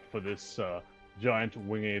trap for this giant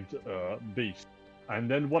winged beast. And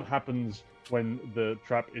then what happens when the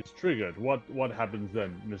trap is triggered? What happens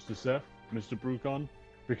then, Mr. Seth, Mr. Brucon?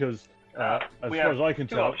 Because as far as I can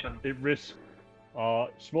tell, it risks our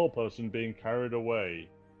small person being carried away,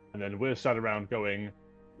 and then we're sat around going,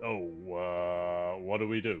 what do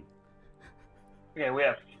we do? Okay, we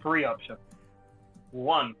have 3 options.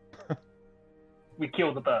 1, we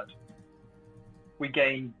kill the bird. We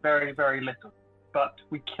gain very, very little, but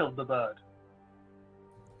we kill the bird.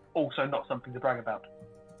 Also not something to brag about.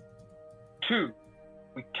 2,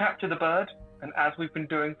 we capture the bird, and as we've been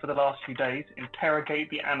doing for the last few days, interrogate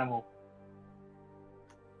the animal.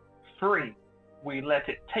 3, we let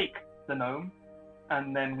it take the gnome,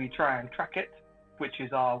 and then we try and track it, which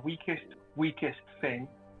is our weakest thing,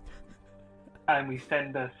 and we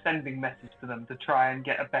send a sending message to them to try and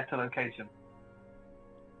get a better location.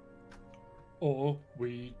 Or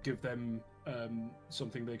we give them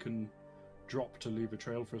something they can drop to leave a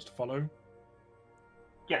trail for us to follow.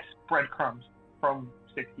 Yes, breadcrumbs from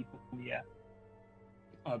 60 feet in the air.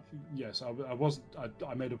 Yes, I wasn't.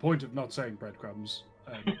 I made a point of not saying breadcrumbs,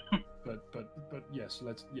 but yes,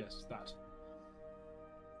 that.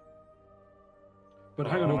 But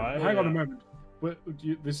hang on a moment.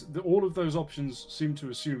 All of those options seem to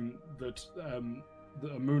assume that a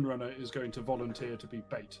Moonrunner is going to volunteer to be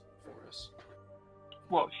bait for us.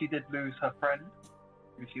 Well, she did lose her friend,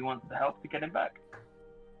 and she wants the help to get him back.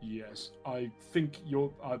 Yes, I think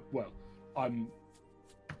I'm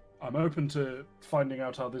open to finding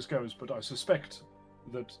out how this goes, but I suspect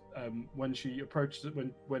that when she approached it,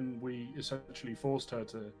 when we essentially forced her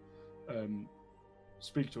to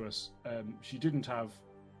speak to us, she didn't have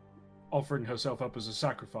offering herself up as a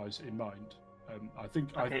sacrifice in mind. I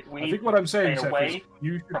think what I'm saying, Seth, is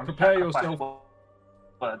you should prepare yourself.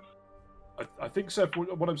 I think, Seth,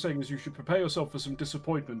 what I'm saying is you should prepare yourself for some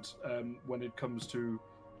disappointment when it comes to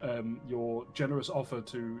your generous offer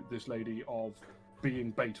to this lady of being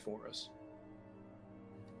bait for us.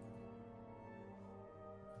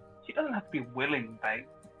 She doesn't have to be willing bait.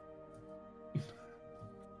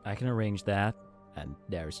 I can arrange that. And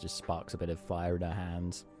Daris just sparks a bit of fire in her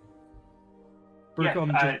hands.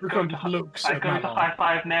 Brucon just looks I at go to Malar. high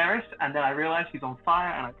five Neris, and then I realise she's on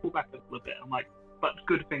fire, and I pull back a little bit. I'm like, but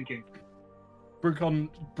good thinking. Brucon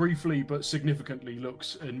briefly but significantly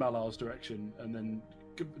looks in Malar's direction, and then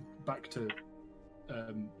back to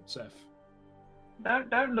Seth.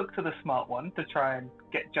 Don't look to the smart one to try and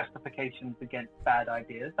get justifications against bad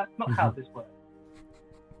ideas. That's not how this works.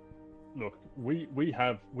 Look, we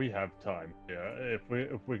have time here.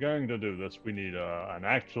 If we're going to do this, we need an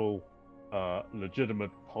actual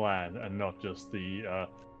legitimate plan and not just the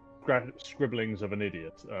scribblings of an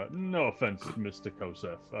idiot. No offense, Mr.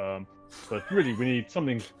 Kosef, but really we need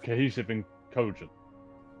something cohesive and cogent.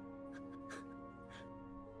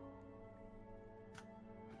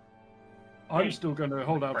 I'm still going to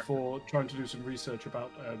hold out for trying to do some research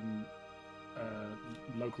about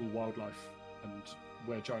local wildlife and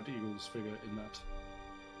where giant eagles figure in that.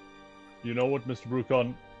 You know what, Mr.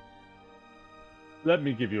 Brucon? Let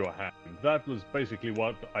me give you a hand. That was basically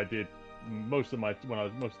what I did most of my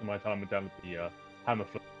time down at the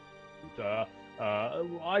Hammerford.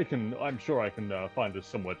 I'm sure I can find us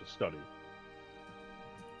somewhere to study.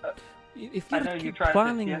 If I you're know you tried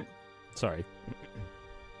planning... this, Sorry.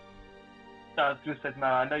 No, I just said no.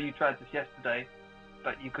 I know you tried this yesterday,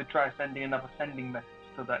 but you could try sending another sending message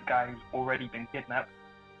to that guy who's already been kidnapped,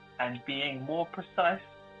 and being more precise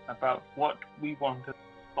about what we want to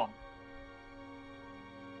respond.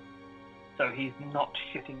 So he's not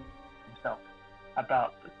shitting himself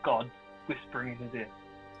about the gods whispering in his ear.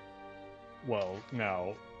 Well,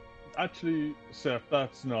 now, actually, Seth,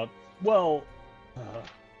 that's not... Well,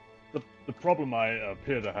 the problem I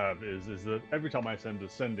appear to have is that every time I send a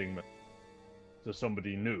sending message to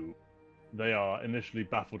somebody new, they are initially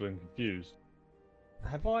baffled and confused.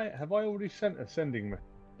 Have I already sent a sending message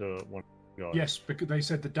to one of you guys? Yes, because they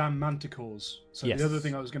said the damn manticores. So Yes. the other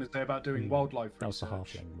thing I was going to say about doing wildlife That was the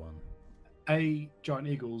research: halfling one. A, giant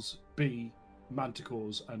eagles; B,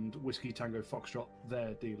 manticores; and Whiskey Tango Foxtrot.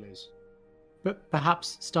 Their deal is. But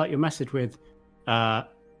perhaps start your message with, you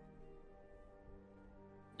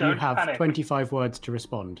Don't have panic. 25 words to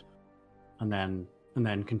respond, and then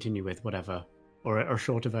continue with whatever, or a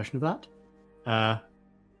shorter version of that.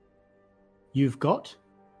 You've got.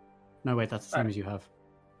 No, wait, that's the same as you have.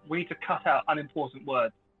 We need to cut out unimportant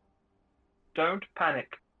words. Don't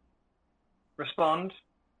panic. Respond.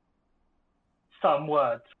 Some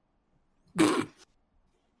words.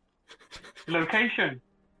 Location.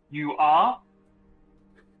 You are.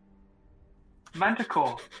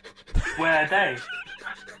 Manticore. Where are they?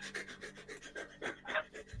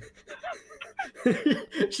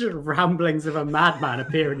 Just ramblings of a madman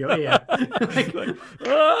appear in your ear.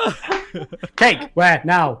 Cake, where,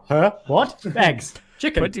 now, her, what? Eggs,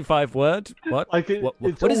 chicken. 25 word? What? Like What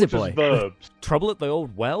it's is all it, just boy? verbs. Trouble at the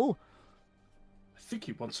old well? I think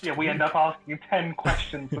he wants to. Yeah, we end up asking 10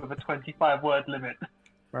 questions with a 25-word limit.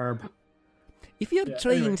 Verb. If you're Yeah,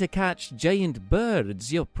 trying anyway. to catch giant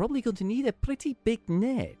birds, you're probably going to need a pretty big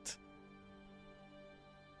net.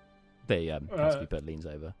 The housekeeper leans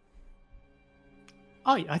over.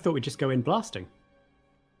 I thought we'd just go in blasting.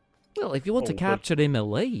 Well, if you want to Oh, but- capture him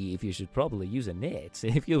alive, you should probably use a net.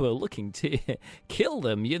 If you were looking to kill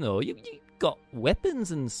them, you got weapons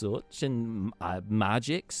and such, and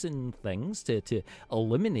magics and things to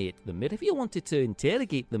eliminate them. But if you wanted to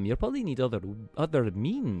interrogate them, you probably need other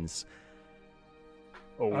means.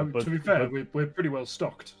 To be fair, we're pretty well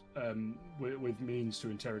stocked with means to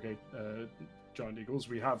interrogate giant eagles.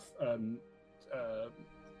 We have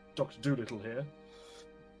Dr. Doolittle here,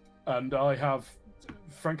 and I have,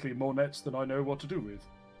 frankly, more nets than I know what to do with.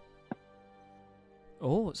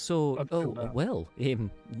 Oh, so well.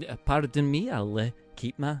 Pardon me. I'll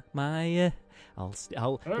keep my.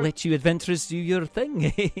 I'll let you adventurers do your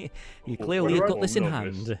thing. You clearly have got this in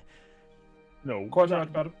hand. No, Quite right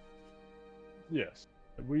about it. Yes,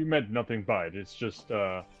 we meant nothing by it. It's just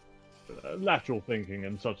lateral thinking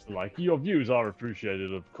and such the like. Your views are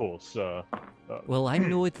appreciated, of course. Well, I'm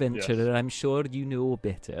no adventurer. Yes. I'm sure you know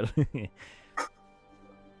better.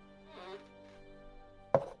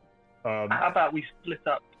 How about we split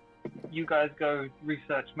up? You guys go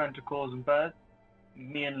research manticores and birds.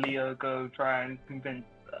 Me and Leo go try and convince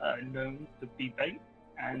gnomes to be bait.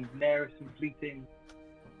 And Neris and Fleeting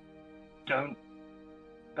don't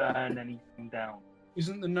burn anything down.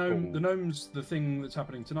 Isn't the gnomes the thing that's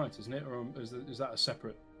happening tonight, isn't it? Or is that a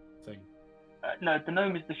separate thing? No, the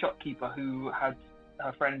gnome is the shopkeeper who had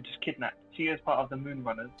her friend just kidnapped. She is part of the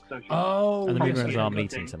Moonrunners. So she And the yes, Moonrunners okay, are okay.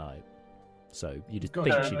 meeting tonight. So you just Got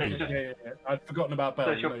think it. she'd be just- there. Yeah. I'd forgotten about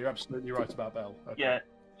Belle. So No, you're absolutely right about Belle. Okay. Yeah,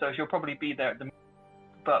 so she'll probably be there at the.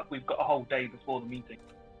 But we've got a whole day before the meeting.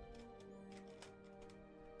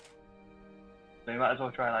 So we might as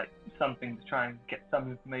well try something to try and get some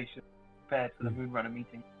information prepared for the Moonrunner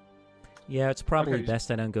meeting. Yeah, it's probably Okay.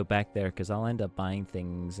 best I don't go back there because I'll end up buying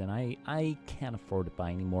things, and I can't afford to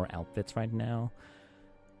buy any more outfits right now.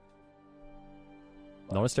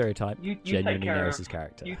 Not a stereotype. You take Genuinely care Neris' of-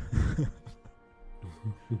 character.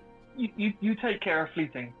 You take care of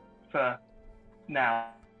Fleeting for now.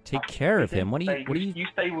 Take care of him. What are you You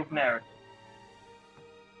stay with Neris.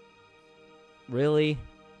 really?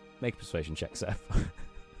 Make a persuasion check, Seth.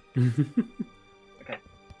 Okay.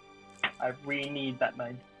 I really need that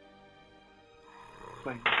name.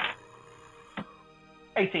 Please.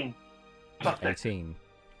 18. Plus 6. 18.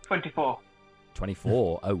 24.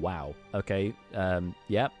 24. Oh wow. Okay.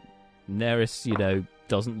 Yep. Neris,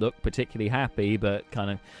 doesn't look particularly happy, but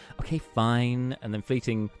kind of okay, fine. And then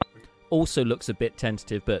Fleeting also looks a bit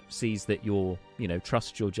tentative, but sees that you're,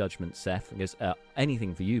 trust your judgment, Seth, and goes,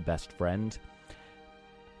 anything for you, best friend.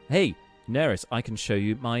 Hey, Neris, I can show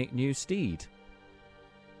you my new steed.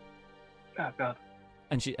 Oh god.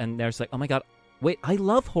 And Neris like, oh my god, wait, I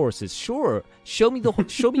love horses. Sure, show me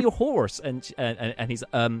your horse. And he's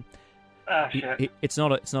Shit. it's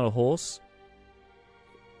not a horse.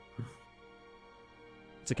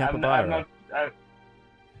 It's a capybara.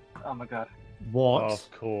 Oh my god. What?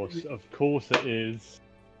 Of course it is.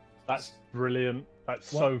 That's brilliant. That's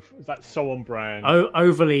so on brand.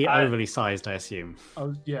 Overly sized, I assume.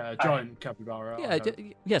 Oh yeah, a giant capybara. Yeah,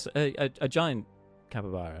 Okay. yes, a giant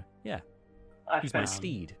capybara. Yeah, I he's my spent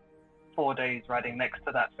steed. 4 days riding next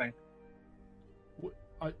to that thing.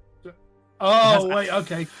 Oh wait,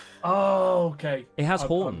 okay. Oh okay. It has I'm-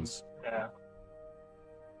 horns. Yeah.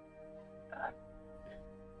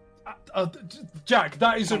 Jack,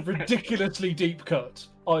 that is a ridiculously deep cut.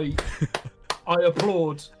 I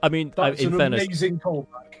applaud. I mean, That's in an fairness, amazing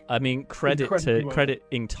callback. I mean, Incredibly well. credit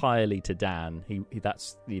entirely to Dan. He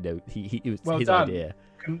that's he it was Well, his Dan, idea.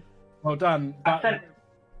 Well, Dan, I sent,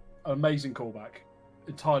 amazing callback.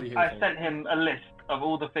 Entirely his I fault. sent him a list of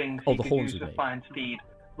all the things Oh, he the could horns use with to me. find speed.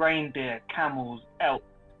 Reindeer, camels, elk,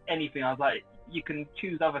 anything. I was like, you can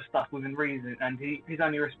choose other stuff within reason. And his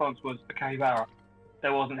only response was a capybara.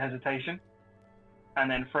 There wasn't hesitation. And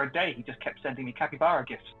then for a day, he just kept sending me capybara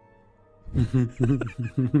gifts.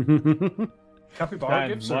 Capybara Dan,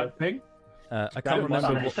 gifts are a what? thing. I can't was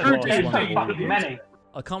remember like- what So Who this did one that? was. many.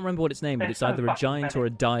 I can't remember what its name, but There's it's so either a fucking giant or many.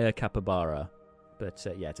 a dire capybara. But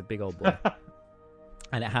yeah, it's a big old boy,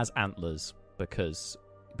 and it has antlers because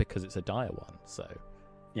it's a dire one. So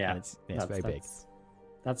Yeah, and it's very big,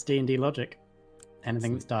 That's D&D logic.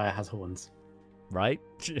 Anything that's dire has horns. right?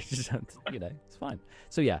 It's fine.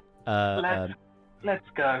 So yeah, Let's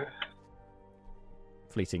go.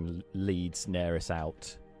 Fleeting leads Neris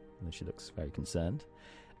out, and she looks very concerned.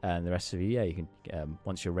 And the rest of you, yeah, you can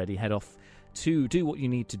once you're ready, head off to do what you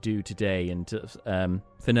need to do today. And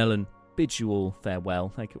Fenelon bids you all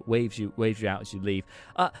farewell. Like waves you out as you leave.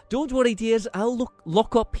 Don't worry, dears. I'll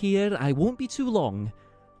lock up here. I won't be too long.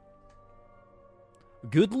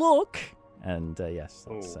 Good luck. And yes,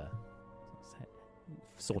 that's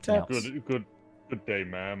sorting out. Good day,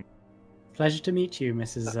 ma'am. Pleasure to meet you,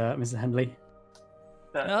 Mrs. Henley.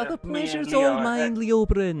 The Me and pleasure's Leo all mine,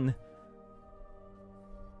 Leobrin.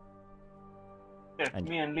 Yes, And-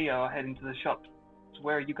 me and Leo are heading to the shops.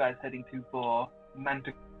 Where are you guys heading to for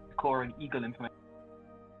Manticore and Eagle information?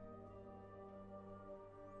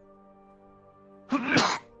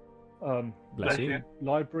 Bless you.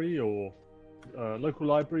 Library or local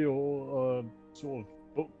library or sort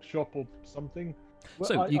of bookshop or something. Well,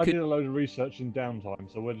 So I you could- did a load of research in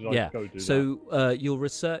downtime. So where did Yeah. I go do that? So your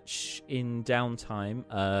research in downtime,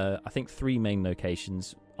 I think 3 main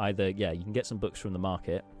locations. Either you can get some books from the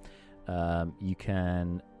market. You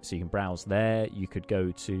can browse there. You could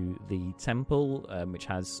go to the temple, which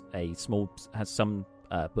has some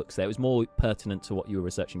books there. It was more pertinent to what you were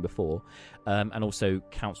researching before, and also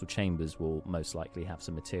council chambers will most likely have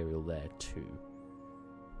some material there too.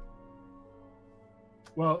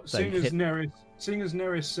 Well, So seeing hit- as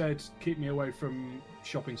Neris said, keep me away from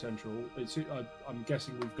Shopping Central. I'm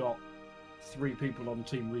guessing we've got 3 people on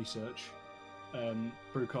team research: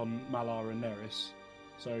 Brucon, Malar, and Neris.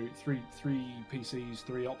 So three PCs,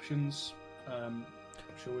 3 options.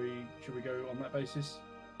 Shall we go on that basis?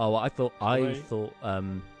 Oh, I thought Right.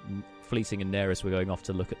 Fleeting and Neris were going off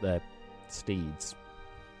to look at their steeds,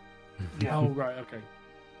 Yeah. Oh right, okay.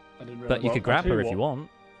 I didn't realize. but you Well, could I'll grab tell her you if you what. want.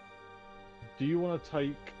 Do you want to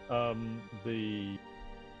take the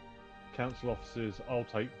council offices? I'll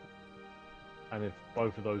take, and if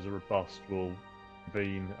both of those are a bust, we'll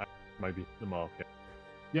convene at maybe the market.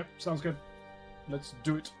 Yep, sounds good. Let's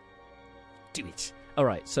do it. Do it. All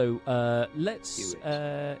right, so let's.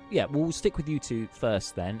 Do We'll stick with you 2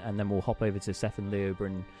 first, then, and then we'll hop over to Seth and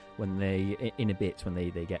Leobrun when they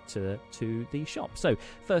get to the shop. So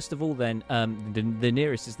first of all, then, the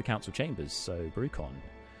nearest is the council chambers. So Brucon,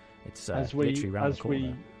 it's literally round the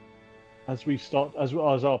corner.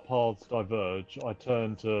 As our paths diverge, I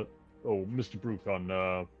turn to Mr.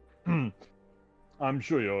 Brucon. I'm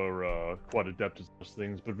sure you're quite adept at those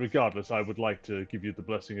things, but regardless, I would like to give you the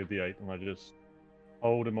blessing of the 8, and I just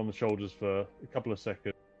hold him on the shoulders for a couple of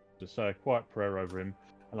seconds to say a quiet prayer over him,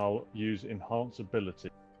 and I'll use Enhance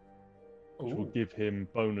Ability, which will Ooh. give him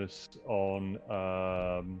bonus on.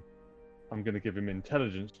 I'm going to give him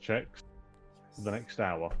intelligence checks for the next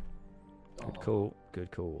hour. Good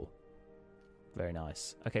call. Very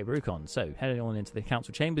nice. Okay, Brucon. So heading on into the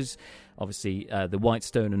council chambers, obviously the white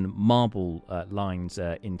stone and marble lined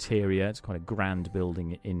interior. It's quite a grand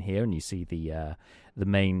building in here, and you see the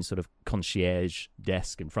main sort of concierge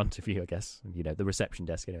desk in front of you. I guess the reception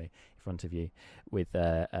desk anyway in front of you with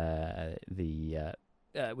the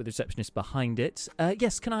receptionist behind it.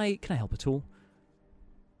 Yes, can I help at all?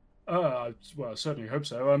 Well, I certainly hope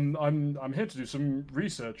so. I'm here to do some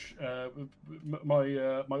research.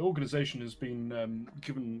 My organisation has been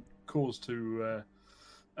given cause to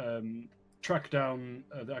track down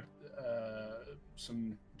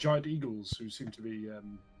some giant eagles who seem to be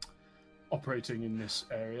operating in this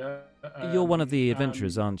area. You're one of the and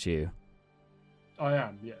adventurers, aren't you? I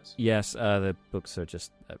am, yes. Yes, the books are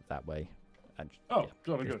just that way. And, Oh, yeah,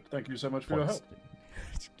 jolly good. Thank you so much for your help.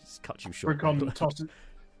 Just cut you short. Brucon tosses.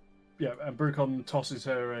 Yeah, and Brucon tosses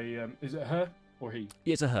her a. Is it her or he?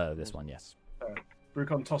 It's a her. This one, yes.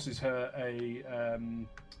 Brucon tosses her a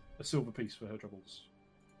silver piece for her troubles,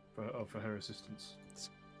 for her assistance.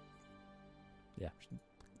 Yeah,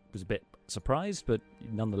 was a bit surprised, but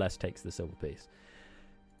nonetheless takes the silver piece.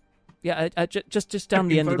 Yeah, just down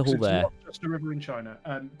the end of the hall Folks, it's there. not just a river in China.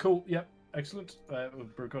 Cool. Yep. Excellent.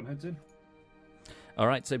 Brucon heads in. All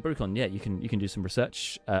right, so Brucon, yeah, you can do some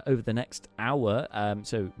research over the next hour.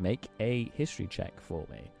 So make a history check for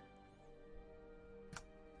me.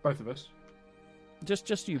 Both of us.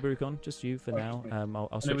 Just you, Brucon. Just you for Oh, now. just me.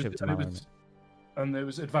 I'll switch over to Mallory. And there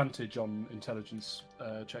was advantage on intelligence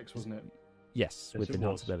checks, wasn't it? Yes, Yes, with it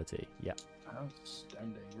enhanced was. ability. Yeah,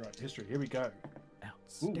 Outstanding. Right, history. Here we go.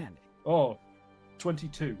 outstanding. Oh,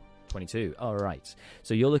 22 22. All right.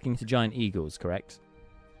 So you're looking to giant eagles, correct?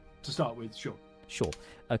 to start with. Sure. Sure.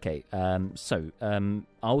 Okay.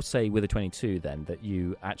 I'll say with a 22 then that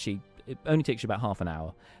you actually it only takes you about half an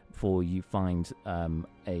hour before you find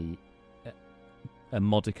a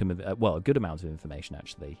modicum of a good amount of information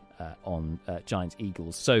actually on giant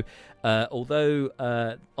eagles. So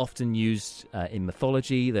although often used in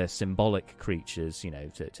mythology, they're symbolic creatures,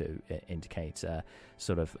 to indicate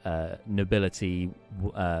sort of nobility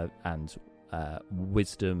and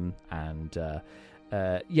wisdom and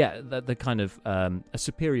the kind of a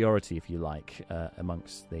superiority, if you like,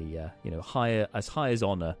 amongst the high as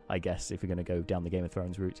honor, I guess, if you're going to go down the Game of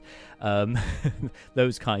Thrones route.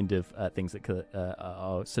 Those kind of things that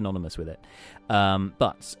are synonymous with it.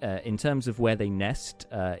 But in terms of where they nest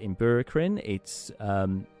in Burikrin, it's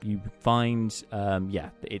you find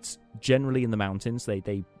it's generally in the mountains.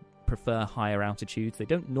 They prefer higher altitudes. They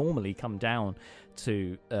don't normally come down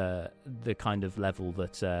to the kind of level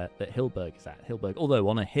that Hillberg is at. Hillberg, although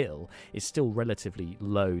on a hill, is still relatively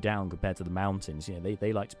low down compared to the mountains.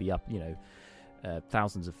 They like to be up,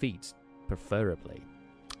 thousands of feet, preferably.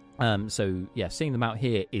 So yeah, seeing them out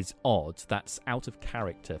here is odd. That's out of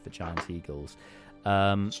character for giant eagles.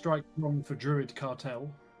 Strike wrong for Druid Cartel.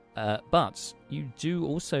 But you do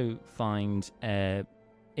also find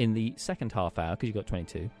in the second half hour, because you've got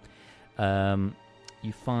 22,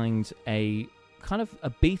 you find a kind of a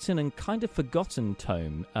beaten and kind of forgotten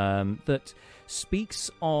tome that speaks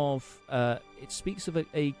of a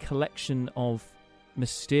collection of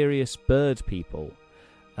mysterious bird people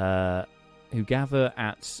who gather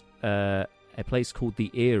at a place called the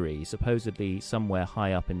Eyrie, supposedly somewhere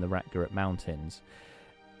high up in the Ratgaret Mountains.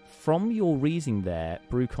 From your reading there,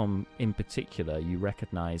 Brucom in particular, you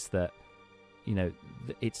recognise that,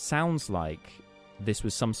 it sounds like this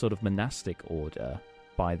was some sort of monastic order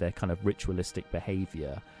by their kind of ritualistic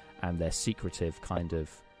behaviour and their secretive kind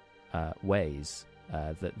of ways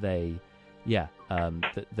that they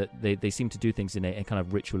seem to do things in a kind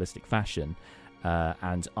of ritualistic fashion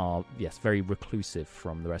and are, yes, very reclusive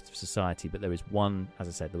from the rest of society. But there is one, as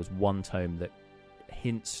I said, there was one tome that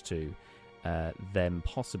hints to them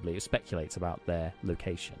possibly, it speculates about their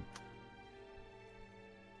location.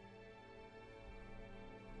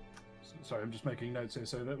 Sorry, I'm just making notes here.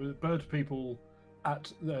 So there were bird people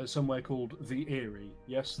at somewhere called the Eyrie.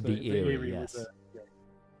 Yes, the Eyrie, yes. Was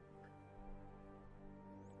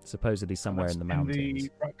supposedly somewhere in the mountains. In the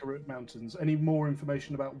Ratgaret Mountains. Any more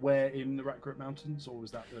information about where in the Ratgaret Mountains, or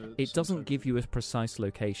was that the? It doesn't give you a precise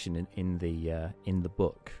location in the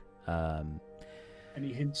book.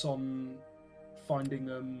 Any hints on finding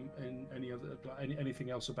them in anything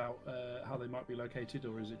else about how they might be located,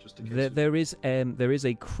 or is it just a case there is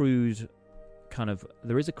a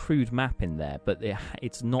crude map in there, but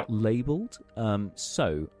it's not labelled.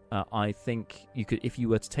 So I think you could, if you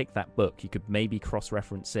were to take that book, you could maybe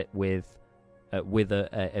cross-reference it with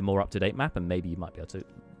a more up-to-date map, and maybe you might be able to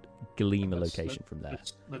glean a location from there.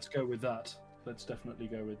 Let's go with that. Let's definitely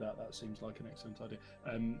go with that. That seems like an excellent idea.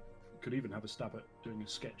 Could even have a stab at doing a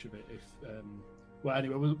sketch of it if well,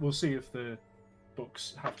 anyway, we'll see if the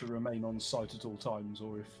books have to remain on site at all times,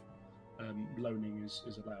 or if loaning is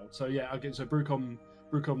allowed. So yeah, again, so Brucom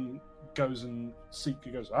goes and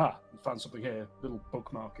found something here, little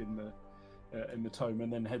bookmark in the tome,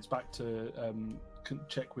 and then heads back to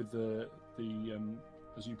check with the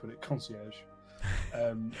as you put it, concierge.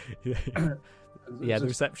 The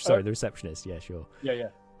receptionist. Yeah, sure. Yeah.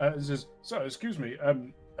 Says, so excuse me.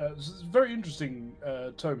 This is a very interesting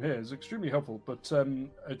tome here. It's extremely helpful, but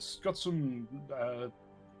it's got some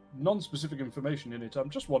non-specific information in it. I'm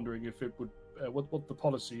just wondering if it would what the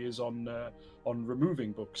policy is on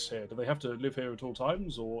removing books here. Do they have to live here at all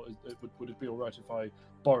times, or would it be all right if I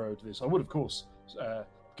borrowed this? I would, of course,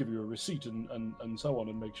 give you a receipt and so on,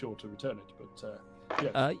 and make sure to return it. But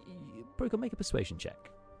yeah, Brucom, make a persuasion check.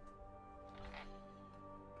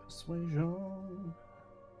 Persuasion.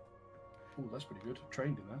 Oh, that's pretty good.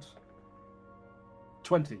 Trained in that.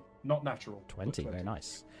 20, not natural. 20, very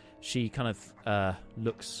nice. She kind of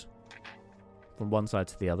looks from one side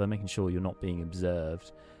to the other, making sure you're not being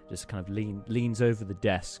observed. Just kind of leans over the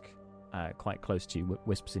desk, quite close to you,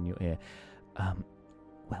 whispers in your ear.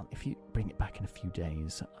 Well, if you bring it back in a few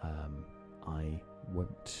days, I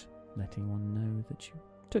won't let anyone know that you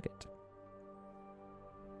took it.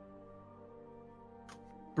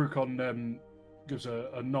 Brucom gives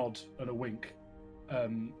a nod and a wink,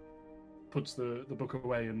 puts the book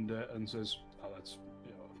away, and says, "Oh, that's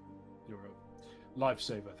you're a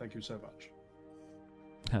lifesaver. Thank you so much."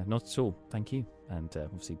 Not at all, thank you. And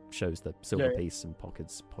obviously shows the silver piece and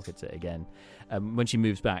pockets it again. When she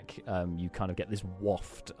moves back, you kind of get this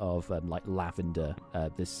waft of like lavender,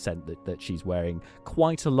 this scent that she's wearing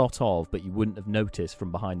quite a lot of, but you wouldn't have noticed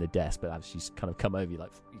from behind the desk. But as she's kind of come over you,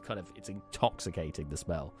 it's intoxicating, the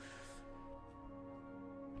smell.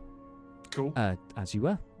 Cool. As you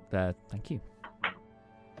were. Thank you.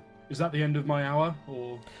 Is that the end of my hour,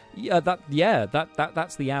 or?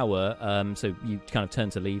 That's the hour. So you kind of turn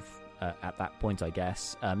to leave at that point, I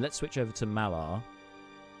guess. Let's switch over to Malar.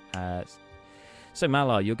 So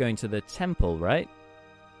Malar, you're going to the temple, right?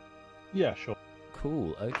 Yeah, sure.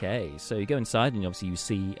 Cool. Okay. So you go inside, and obviously you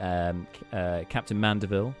see Captain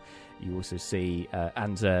Mandeville. You also see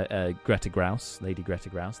and Greta Grouse, Lady Greta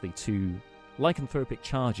Grouse, the two lycanthropic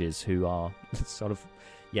charges who are sort of,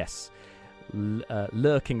 yes,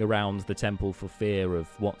 lurking around the temple for fear of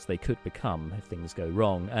what they could become if things go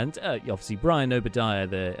wrong. And obviously, Brian Obadiah,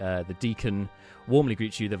 the deacon, warmly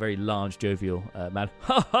greets you. The very large, jovial man.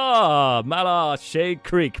 Ha ha! Malar Shade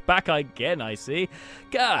Creek, back again, I see.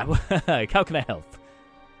 God, how can I help?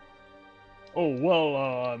 Oh, well,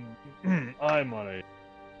 I'm on a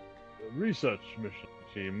research mission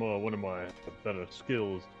team, one of my better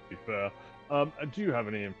skills, to be fair. Do you have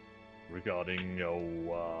any regarding,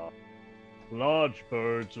 large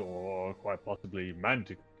birds or quite possibly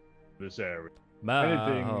mantic in this area?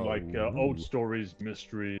 Anything like old stories,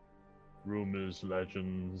 mysteries, rumors,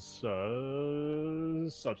 legends,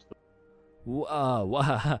 such things.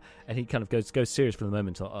 And he kind of goes serious for the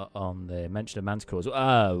moment on the mention of manticores.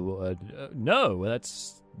 No,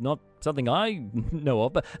 that's not something I know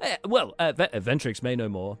of. But Ventrix may know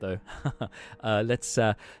more, though. Let's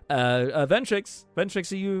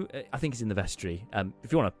Ventrix, are you? I think he's in the vestry.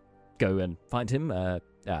 If you want to go and find him,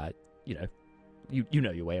 you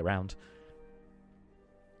know your way around.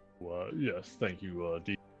 Yes, thank you,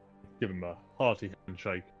 D. Give him a hearty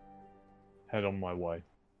handshake. Head on my way.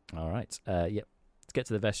 All right. Yep. Let's get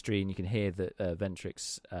to the vestry, and you can hear that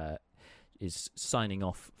Ventrix is signing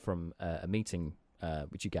off from a meeting,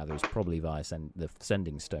 which you gather is probably via the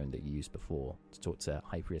sending stone that you used before to talk to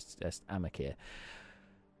High Priestess Amakir.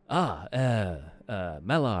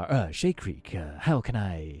 Malar, Shade Creek, how can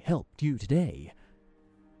I help you today?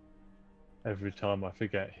 Every time I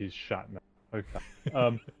forget his Shatner. Okay.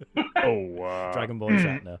 Dragonborn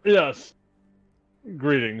Shatner. Yes.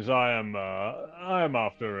 Greetings. I am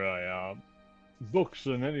after books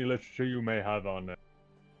and any literature you may have on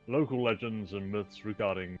local legends and myths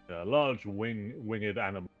regarding large winged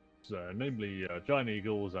animals, namely giant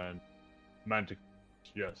eagles and manticores.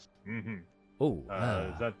 Yes. Mm-hmm. Oh,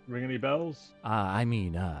 does that ring any bells? I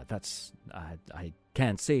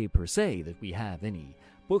can't say per se that we have any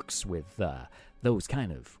books with those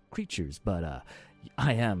kind of creatures, but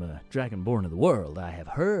I am a dragonborn of the world. I have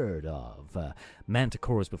heard of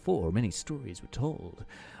manticores before. Many stories were told.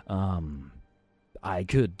 I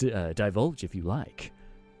could divulge if you like.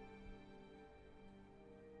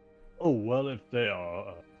 Oh well, if they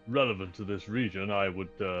are relevant to this region, I would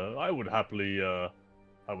happily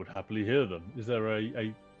hear them. Is there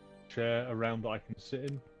a chair around that I can sit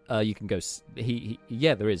in? You can go.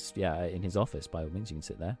 There is. Yeah, in his office. By all means, you can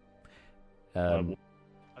sit there.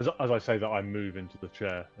 As I say that, I move into the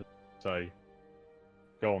chair and say,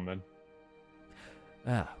 "Go on then."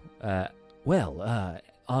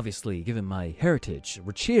 Obviously, given my heritage,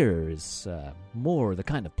 Rachir is more the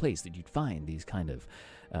kind of place that you'd find these kind of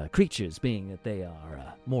creatures, being that they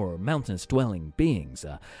are more mountainous-dwelling beings.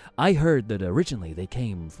 I heard that originally they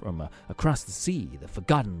came from across the sea, the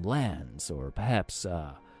Forgotten Lands, or perhaps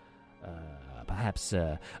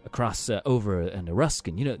across over in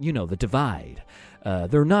Eruskin. You know the Divide.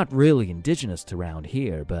 They're not really indigenous to around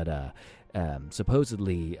here, but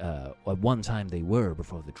supposedly at one time they were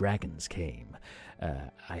before the dragons came.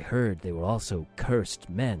 I heard they were also cursed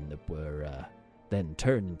men that were then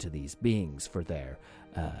turned into these beings for their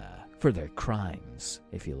crimes,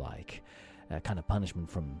 if you like. Kind of punishment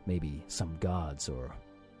from maybe some gods or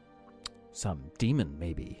some demon,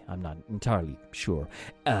 maybe. I'm not entirely sure.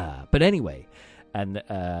 But anyway, and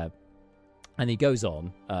he goes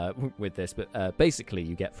on with this, but basically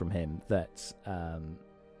you get from him that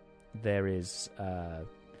there is...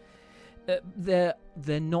 they're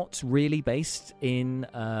not really based in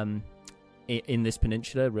this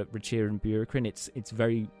peninsula, Rachir and Burikrin. It's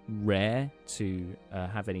very rare to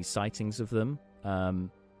have any sightings of them.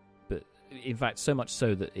 But in fact, so much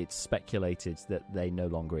so that it's speculated that they no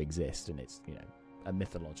longer exist, and it's a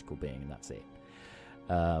mythological being, and that's it.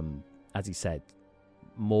 As he said,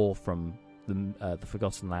 more from the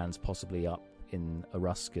Forgotten Lands, possibly up in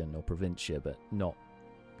Eruskin or Provincia, but not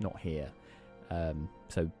here.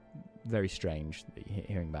 So very strange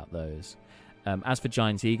hearing about those. As for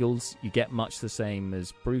giant eagles, you get much the same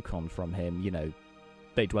as Brucon from him.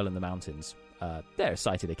 They dwell in the mountains. They're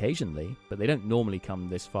sighted occasionally, but they don't normally come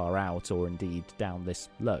this far out or indeed down this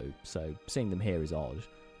low, so seeing them here is odd.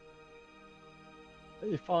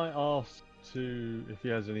 If I ask if he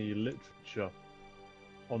has any literature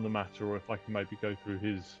on the matter, or if I can maybe go through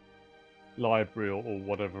his library or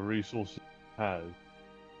whatever resources he has,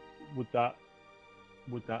 would that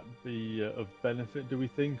be of benefit, do we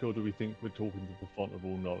think, or do we think we're talking to the font of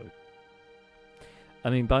all knowledge? I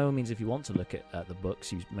mean, by all means, if you want to look at the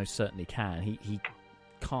books, you most certainly can. He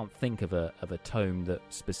can't think of a tome that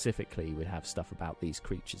specifically would have stuff about these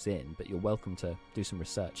creatures in, but you're welcome to do some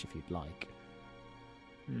research if you'd like.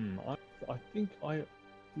 I think I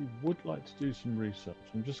we would like to do some research.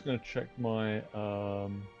 I'm just going to check my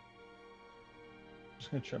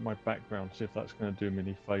background, see if that's going to do me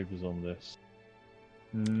any favors on this.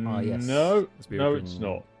 Yes. No, No, it's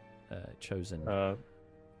not. Chosen.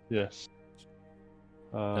 Yes.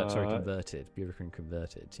 Sorry, converted. Bureaucrat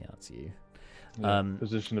converted. Yeah, that's you. Yeah,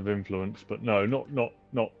 position of influence, but no,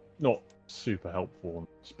 not super helpful.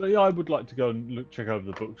 But yeah, I would like to go and check over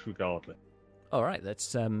the books regardless. All right,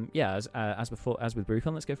 let's as before, as with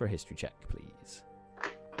Brucon, let's go for a history check, please.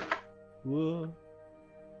 Whoa.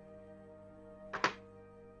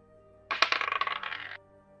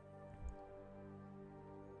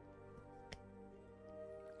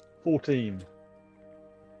 $14.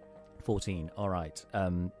 14. All right.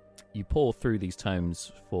 You pour through these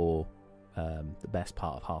tomes for the best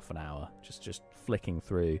part of half an hour, just flicking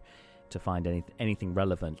through to find anything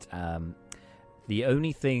relevant. The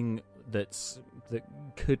only thing that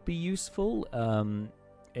could be useful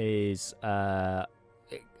is a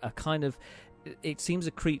kind of. It seems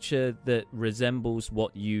a creature that resembles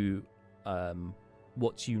what you know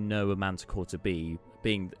a manticore to be.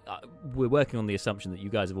 Being, we're working on the assumption that you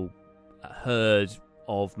guys have all heard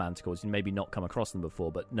of manticores and maybe not come across them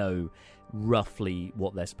before, but know roughly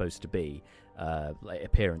what they're supposed to be, like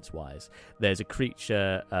appearance-wise. There's a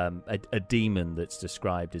creature, a demon that's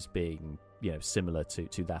described as being, similar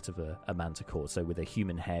to that of a manticore. So with a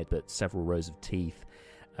human head, but several rows of teeth,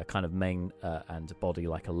 a kind of mane and body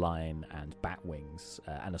like a lion, and bat wings,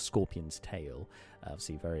 and a scorpion's tail.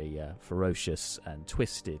 Obviously, very ferocious and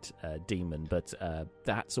twisted demon, but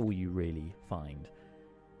that's all you really find.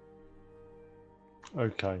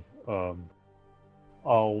 Okay.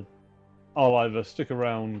 I'll either stick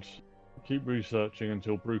around, keep researching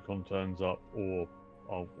until Brucon turns up, or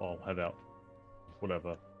I'll head out.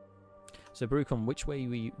 Whatever. So, Brucon, which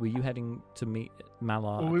way were you heading to meet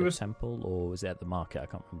Malar at the temple, or was it at the market? I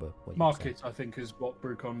can't remember. What market, I think, is what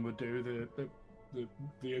Brucon would do.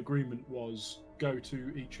 The agreement was go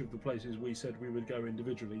to each of the places we said we would go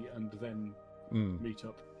individually, and then meet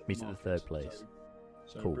up. Meet at the third place.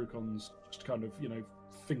 So cool. Brucon's just kind of,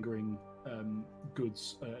 fingering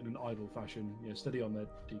goods in an idle fashion. Yeah, steady on there,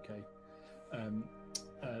 DK.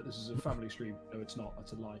 This is a family stream. No, it's not.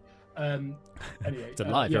 That's a lie. Anyway, it's a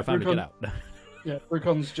lie. If you're a family, get out. Yeah,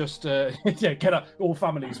 Brucon's just get out. All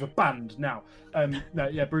families were banned now.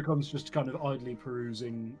 Brucon's just kind of idly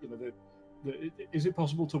perusing. Is it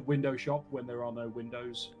possible to window shop when there are no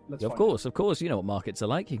windows? Of course. You know what markets are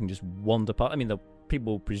like. You can just wander past. I mean, the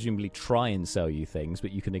people presumably try and sell you things,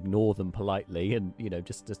 but you can ignore them politely and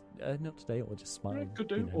just not today, or just smile. Yeah, could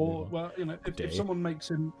do. If someone makes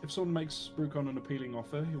Brucon an appealing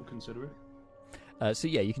offer, he'll consider it. So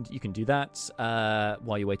yeah, you can do that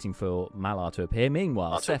while you're waiting for Malar to appear.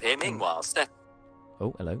 Meanwhile, Steph.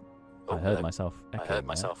 Oh, hello. I heard myself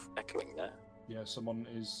echoing there. Yeah,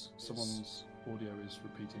 someone's audio is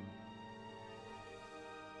repeating.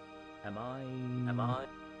 Am I?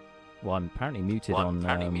 Well, I'm apparently muted on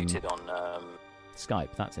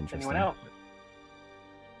Skype. That's interesting. Anyone else?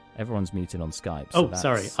 Everyone's muted on Skype. So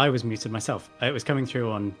sorry, I was muted myself. It was coming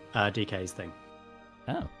through on DK's thing.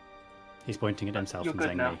 Oh. He's pointing at himself You're and good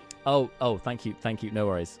saying now. me. Oh, thank you, no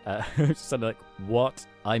worries. Sounded like, what?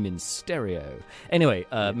 I'm in stereo. Anyway,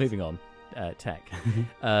 moving on. Tech.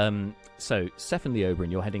 So, Stefan the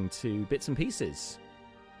Oberon, you're heading to Bits and Pieces.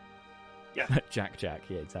 Yeah. Jack, yeah,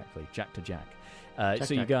 exactly. Jack to Jack. Jack.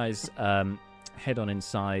 You guys head on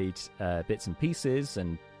inside Bits and Pieces,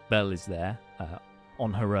 and Belle is there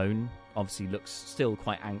on her own. Obviously looks still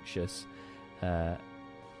quite anxious.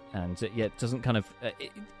 And it doesn't kind of...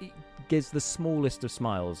 it gives the smallest of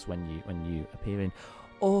smiles when you appear in.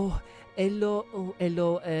 Oh, hello,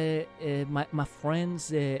 my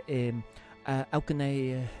friends. How can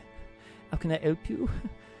I help you?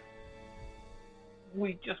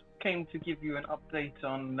 We just came to give you an update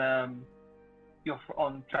on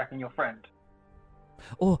on tracking your friend.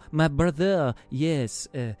 Oh, my brother. Yes.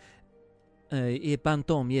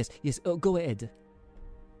 Bantom. Yes. Oh, go ahead.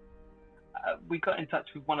 We got in touch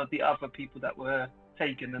with one of the other people that were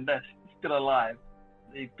taken, and they're still alive.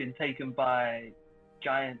 They've been taken by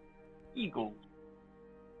giant eagles.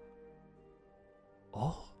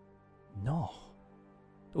 Oh, no.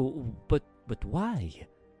 Oh, but why?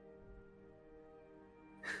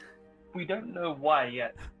 We don't know why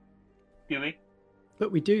yet, do we?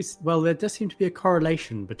 But we do. Well, there does seem to be a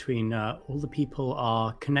correlation between all the people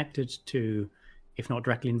are connected to, if not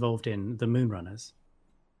directly involved in, the Moonrunners.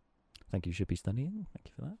 Thank you, Shippy Studying. Thank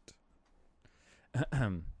you for that.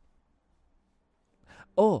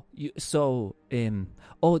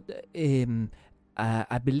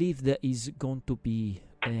 I believe there is going to be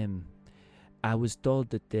I was told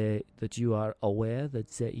that you are aware that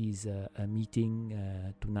there is a meeting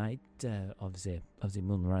tonight of the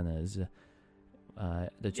Moonrunners.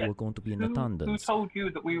 That you Yes. were going to be in Who attendance. told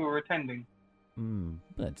you that we were attending?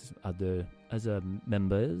 But other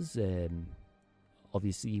members.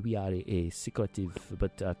 Obviously, we are a secretive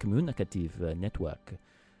but communicative network.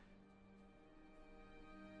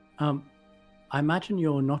 I imagine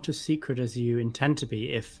you're not as secret as you intend to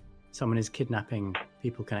be if someone is kidnapping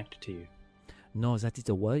people connected to you. No, that is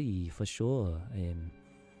a worry for sure.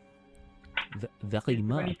 Very Is there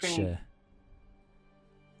much. anything-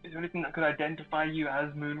 Is there anything that could identify you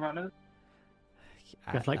as Moonrunners? You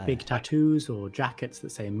have like big tattoos or jackets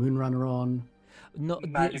that say Moonrunner on. No,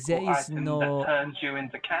 Magical there is item no. that turns you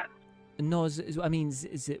into cat? No, I mean,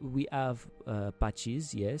 we have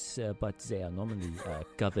patches, yes, but they are normally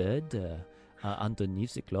covered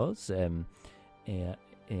underneath the clothes.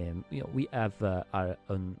 We have our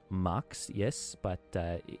own marks, yes, but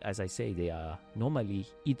as I say, they are normally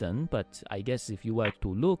hidden. But I guess if you were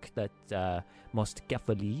to look that most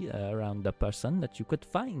carefully around the person, that you could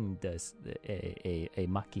find a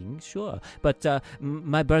marking, sure. But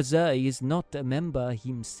my brother is not a member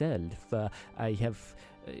himself. I have,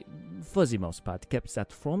 for the most part, kept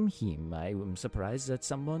that from him. I am surprised that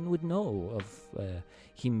someone would know of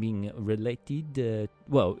him being related. That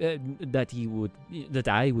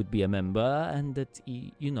I would be a member, and that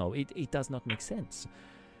it does not make sense.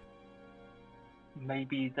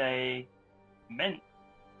 Maybe they meant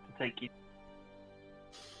to take you.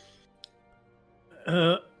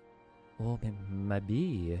 Oh,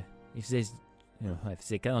 maybe if there's. If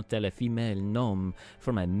they cannot tell a female gnome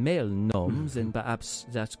from a male gnome, then perhaps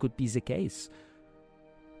that could be the case.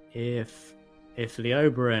 If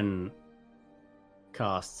Leoberin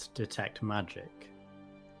casts detect magic,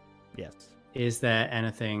 Yes. is there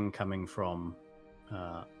anything coming from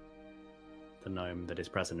the gnome that is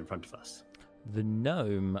present in front of us? The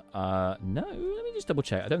gnome, no, let me just double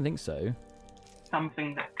check. I don't think so.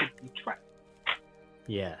 Something that could be tracked.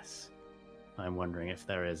 Yes. I'm wondering if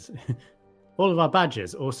there is. All of our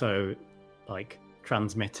badges also like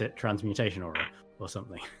transmutation aura or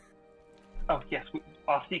something. Oh, yes,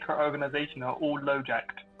 our secret organization are all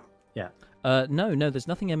low-jacked. No, there's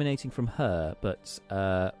nothing emanating from her, but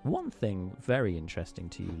one thing very interesting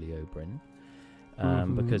to you, Leoberin,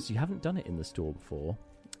 because you haven't done it in the store before,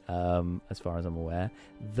 as far as I'm aware.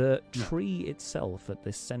 The tree itself at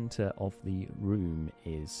the center of the room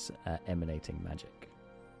is emanating magic.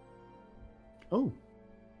 Oh,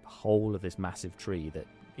 Whole of this massive tree that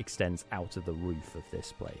extends out of the roof of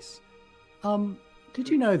this place. did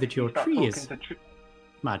you know that your You start tree talking is to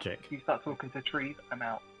magic? You start talking to trees, I'm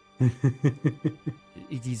out.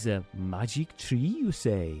 It is a magic tree, you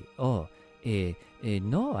say? Oh,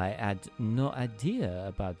 no, I had no idea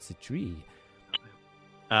about the tree.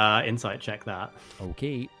 Insight check that.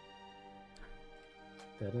 Okay.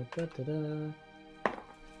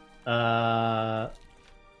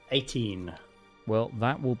 18. Well,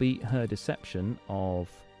 that will be her deception of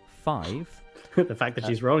 5. The fact that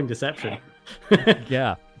she's rolling deception.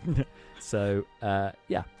 Yeah. So,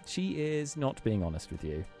 she is not being honest with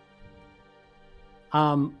you.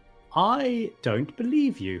 I don't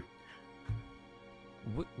believe you.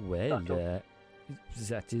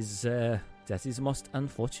 That is most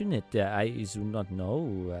unfortunate. I do not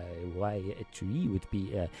know why a tree would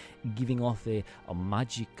be giving off a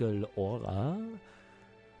magical aura.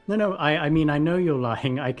 No, I mean, I know you're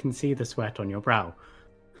lying. I can see the sweat on your brow.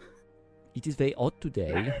 It is very hot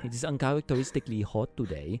today. It is uncharacteristically hot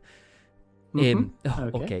today.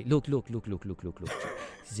 Okay. Look.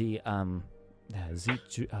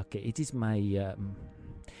 It is my.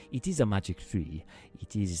 It is a magic tree.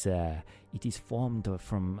 It is formed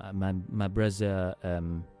from my brother.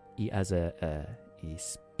 He has a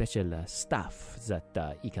special staff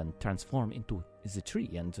that he can transform into the tree,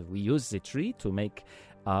 and we use the tree to make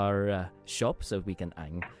our shop so we can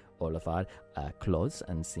hang all of our clothes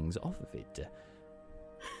and things off of it.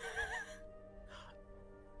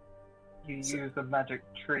 You use a magic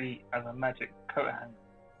tree as a magic coat hanger.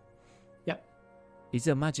 Yep. It's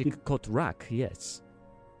a magic coat rack, yes.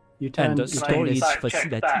 You turned, And a you Can I storage turned, insight check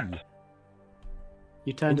facility. that?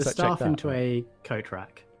 you turned a Insight check staff that, into right. a coat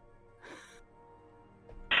rack.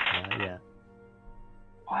 Yeah.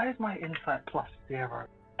 Why is my insight +0?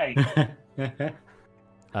 8.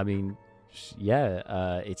 I mean,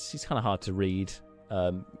 it's just kind of hard to read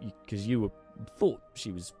because you thought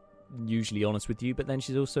she was usually honest with you, but then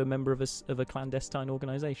she's also a member of a clandestine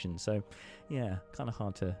organization. So, yeah, kind of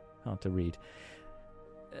hard to read.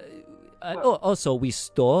 Also, we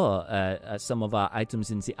store some of our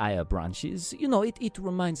items in the higher branches. You know, it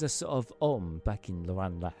reminds us of home back in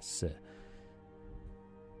Loran-Las.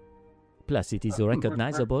 Plus, it is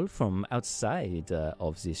recognizable from outside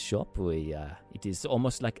of this shop. It is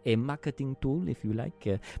almost like a marketing tool, if you like.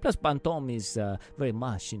 Plus, Bantom is very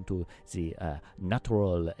much into the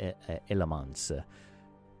natural elements.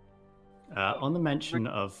 On the mention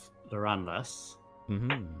of Loran-Las,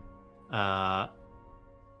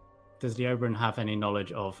 does the Oberon have any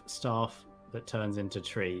knowledge of staff that turns into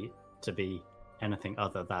tree to be anything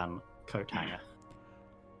other than coat hanger?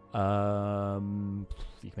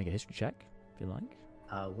 You can make a history check if you like.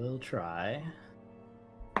 We'll try.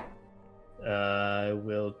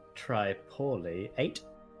 We'll try poorly. 8.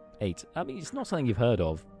 8. I mean, it's not something you've heard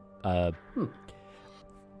of.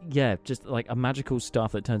 Yeah, just like a magical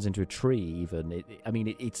staff that turns into a tree. Even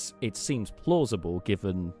it seems plausible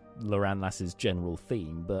given Loran-Las's general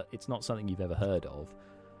theme, but it's not something you've ever heard of.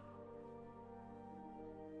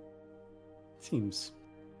 Seems.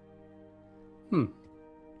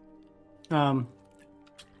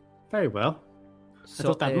 Very well. So, I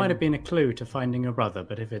thought that might have been a clue to finding your brother,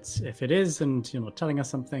 but if it is, and you're not telling us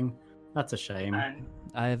something, that's a shame. And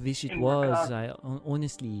I wish it in was. regard-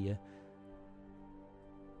 Honestly.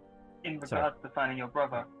 in regards to finding your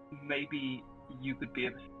brother, maybe you could be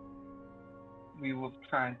able to... We were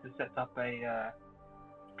trying to set up a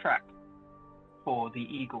trap for the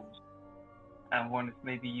eagles, and wondered if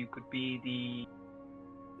maybe you could be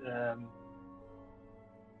the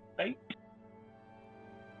bait.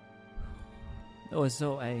 Oh,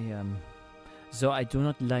 so I do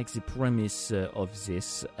not like the premise of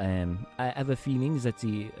this. I have a feeling that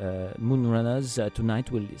the Moonrunners tonight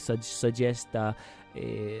will suggest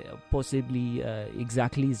possibly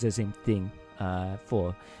exactly the same thing.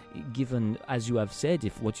 Given, as you have said,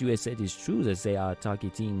 if what you have said is true, that they are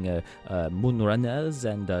targeting Moonrunners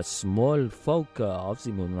and small folk of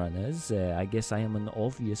the Moonrunners, I guess I am an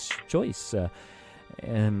obvious choice.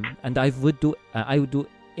 And I would do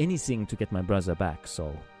anything to get my brother back.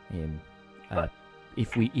 So,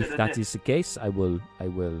 if that is the case, I will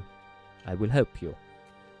help you.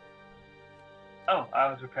 Oh,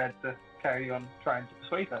 I was prepared to carry on trying to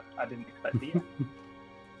persuade her. I didn't expect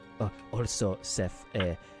the Also, Seth,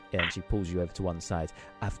 and she pulls you over to one side.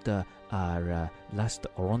 After our last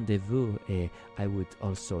rendezvous, I would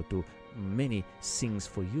also do many things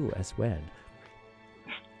for you as well.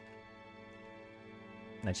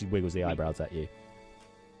 And she wiggles the eyebrows at you.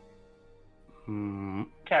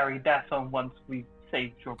 Carry that on once we've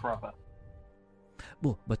saved your brother.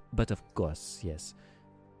 Oh, but of course, yes.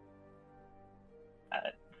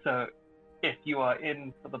 So, if you are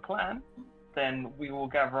in for the plan, then we will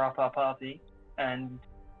gather up our party and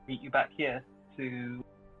meet you back here to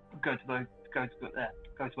go to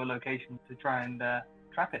a location to try and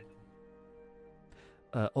trap it.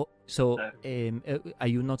 Are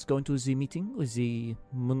you not going to the meeting with the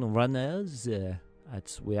Moonrunners?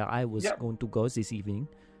 That's where I was going to go this evening.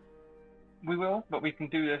 We will, but we can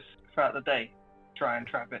do this throughout the day. Try and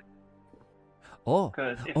trap it.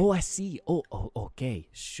 I see. Okay,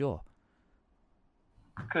 sure.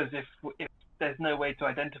 Because if there's no way to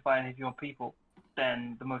identify any of your people,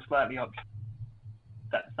 then the most likely option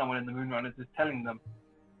that someone in the Moonrunners is telling them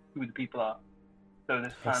who the people are. So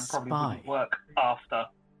this plan probably wouldn't work after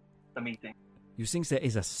the meeting. You think there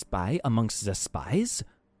is a spy amongst the spies?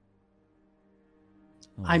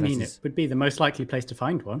 It would be the most likely place to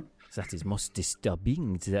find one. That is most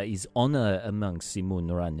disturbing. There is honor amongst the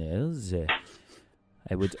Moonrunners.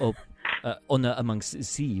 I would hope honor amongst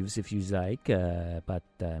thieves, if you like, but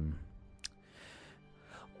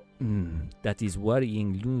that is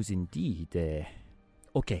worrying news indeed.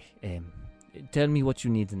 Okay, tell me what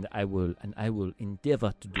you need, and I will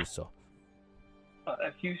endeavor to do so.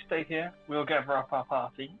 If you stay here, we'll gather up our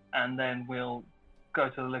party, and then we'll go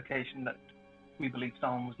to the location that we believe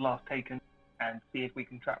someone was last taken, and see if we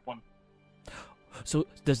can trap one. So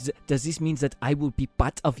does this mean that I will be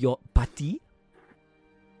part of your party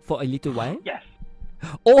for a little while? Yes.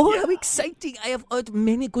 Oh, how exciting! I have heard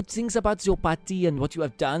many good things about your party and what you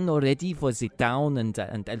have done already for the town and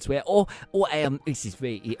elsewhere. I am. This is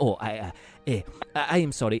very. I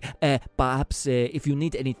am sorry. Perhaps if you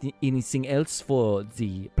need anything else for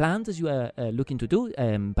the plans as you are looking to do,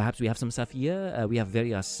 perhaps we have some stuff here. We have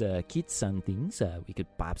various kits and things. We could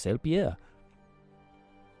perhaps help here.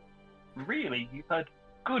 Really, you've heard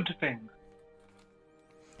good things.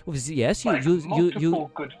 Yes, multiple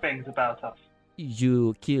good things about us.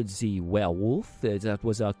 You killed the werewolf. That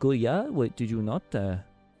was our courier. Did you not?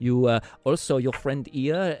 You also your friend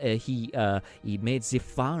here. He made the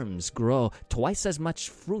farms grow twice as much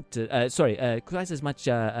fruit. Twice as much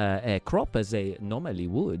crop as they normally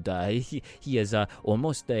would. He is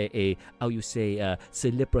almost a how you say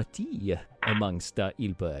celebrity amongst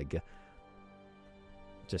Ilberg.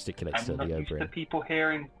 Gesticulates to I'm not the used to Oberyn. people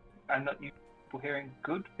hearing. I'm not used to people hearing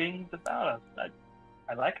good things about us.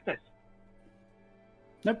 I like this.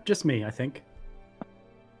 Nope, just me, I think.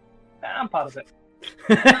 I'm part of it.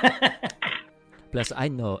 Plus, I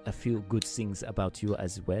know a few good things about you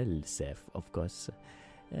as well, Seth. Of course.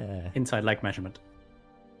 Inside leg measurement.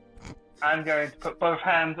 I'm going to put both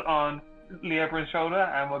hands on Leobryn's shoulder,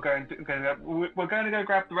 and we're going to go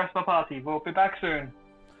grab the rest of our party. We'll be back soon.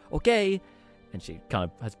 Okay. And she kind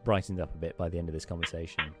of has brightened up a bit by the end of this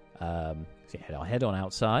conversation. So head on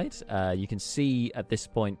outside. You can see at this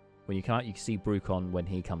point when you come out, you can see Brucon when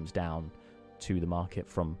he comes down to the market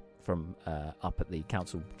from up at the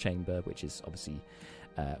council chamber, which is obviously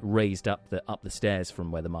raised up the stairs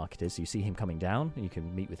from where the market is. So you see him coming down, and you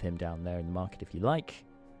can meet with him down there in the market if you like.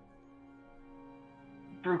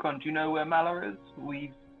 Brucon, do you know where Malor is?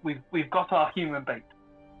 We've got our human bait.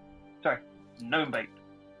 Sorry, gnome bait.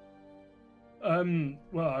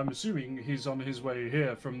 Well, I'm assuming he's on his way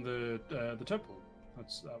here from the temple. That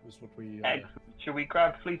was what we. Excellent. Should we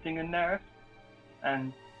grab Fleeting and Neris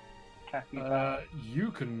and Kathy?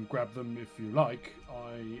 You can grab them if you like.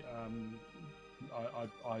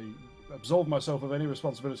 I absolve myself of any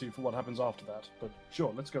responsibility for what happens after that. But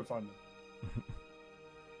sure, let's go find them.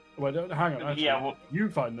 Well, hang on. Actually, Yeah, well, you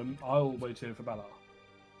find them. I'll wait here for Malar.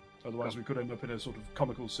 Otherwise, we could end up in a sort of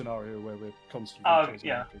comical scenario where we're constantly. chasing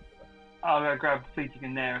yeah. after each other. I'll go grab Fleeting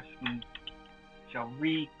and Neris and shall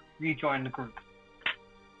rejoin the group.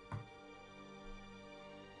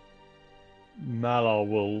 Malar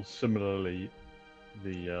will similarly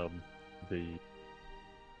the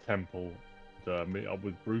temple meet up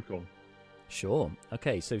with Brucon. Sure.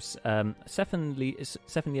 Okay, so Seth and the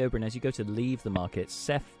Oberyn, as you go to leave the market,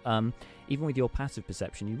 Seth, even with your passive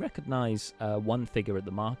perception, you recognise one figure at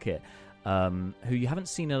the market who you haven't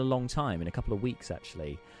seen in a long time, in a couple of weeks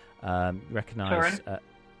actually. Recognise?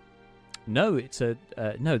 No, it's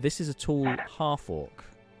no. This is a tall half orc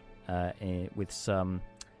with some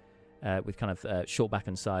with kind of short back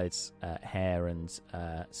and sides hair and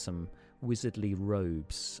some wizardly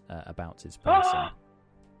robes about his person.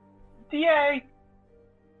 Yay!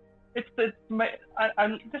 This guy's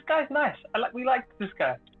nice. We like this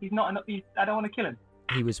guy. He's not. I don't want to kill him.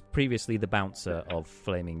 He was previously the bouncer of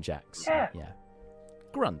Flaming Jacks. Yeah.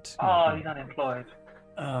 Grunt. Oh, he's unemployed.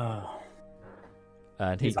 And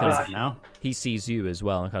He's wizard now. he sees you as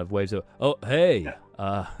well and kind of waves up. Oh, hey! You're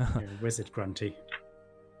a wizard, Grunty.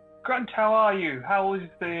 Grunt, how are you? How was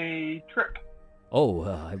the trip? Oh,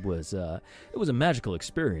 it was a magical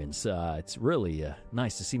experience. It's really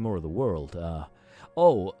nice to see more of the world. And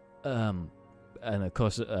of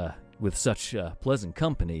course, with such pleasant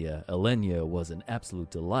company, Elenia was an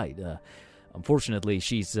absolute delight. Unfortunately,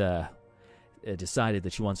 she's decided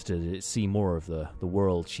that she wants to see more of the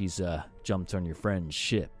world. She's jumped on your friend's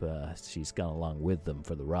ship. She's gone along with them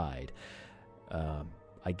for the ride. I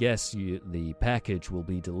guess the package will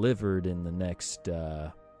be delivered in the next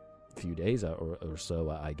few days or so,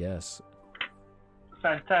 I guess.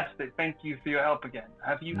 Fantastic. Thank you for your help again.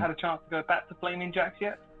 Have you had a chance to go back to Flaming Jacks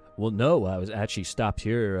yet? Well, no, I was actually stopped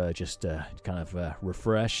here just to kind of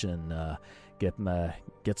refresh and get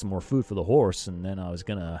some more food for the horse, and then I was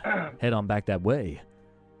gonna head on back that way.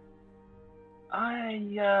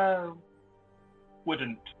 I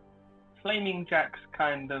wouldn't. Flaming Jacks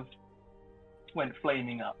kind of went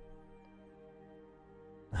flaming up.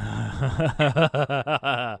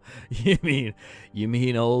 You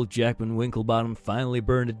mean old Jackman Winklebottom finally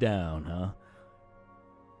burned it down, huh?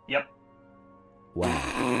 Yep.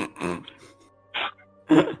 Wow.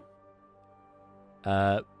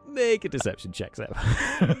 Make a deception check, Seb.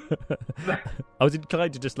 I was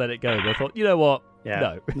inclined to just let it go, but I thought, you know what?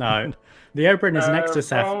 Yeah. No. The Oberyn is next to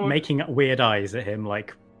Seth, rolled- making weird eyes at him,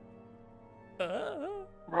 like.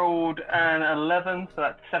 Rolled an 11, so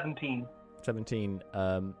that's 17. 17.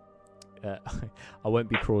 I won't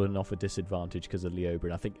be crawling off a disadvantage because of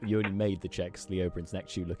Leobryn. I think you only made the checks. Leobryn's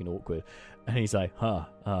next to you looking awkward. And he's like,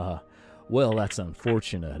 well, that's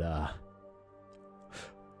unfortunate.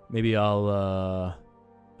 Maybe I'll,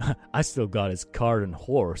 I still got his cart and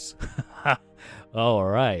horse. All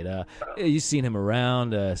right. You seen him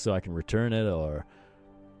around so I can return it, or?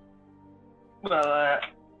 Well,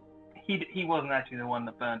 he wasn't actually the one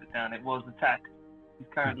that burned it down. It was attacked. He's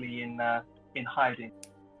currently in hiding.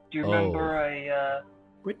 Do you remember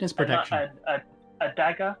Witness protection. a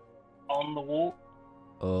dagger on the wall?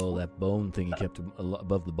 Oh, that bone thing he kept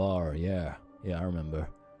above the bar. Yeah, I remember.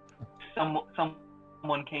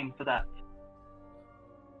 Someone came for that.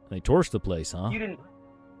 They torched the place, huh?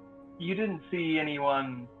 You didn't see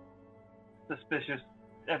anyone suspicious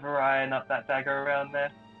ever eyeing up that dagger around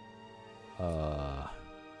there?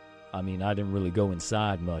 I mean, I didn't really go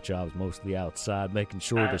inside much. I was mostly outside making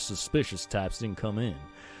sure the suspicious types didn't come in.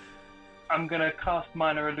 I'm gonna cast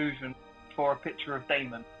Minor Illusion for a picture of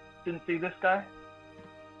Damon. Didn't see this guy?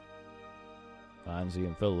 I haven't seen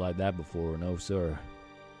him fella like that before, no sir.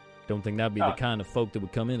 Don't think that'd be the kind of folk that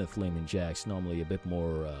would come in at Flaming Jacks. Normally a bit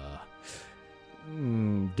more,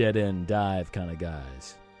 dead-end dive kind of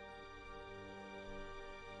guys.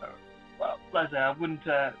 Well, like I say, I wouldn't,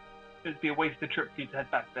 it'd be a wasted trip for you to head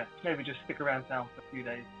back there. Maybe just stick around town for a few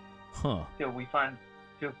days. Huh. Till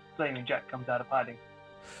Flaming Jack comes out of hiding.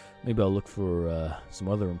 Maybe I'll look for some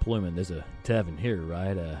other employment. There's a tavern here,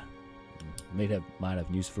 right? Might have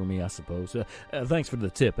news for me, I suppose. Thanks for the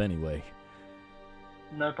tip, anyway.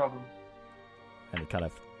 No problem. And he kind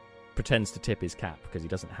of pretends to tip his cap because he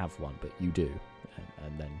doesn't have one, but you do,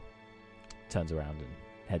 and then turns around and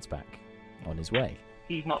heads back on his way.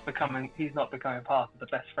 He's not becoming part of the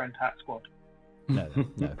best friend hat squad. No,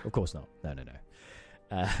 of course not. No.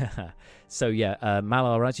 So yeah,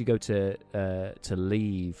 Malar, as you go to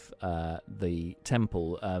leave the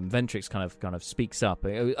temple, Ventrix kind of speaks up.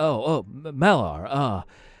 Malar,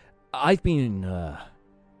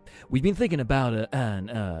 we've been thinking about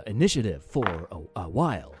an initiative for a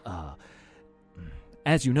while.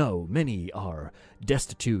 As you know, many are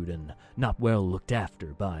destitute and not well looked after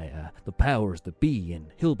by the powers that be in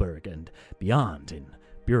Hilberg and beyond in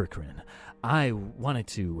Burikrin. I wanted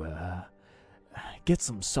to get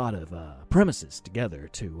some sort of premises together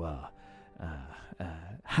to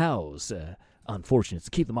house unfortunates,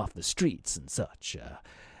 to keep them off the streets and such.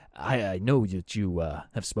 I know that you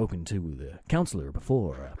have spoken to the counselor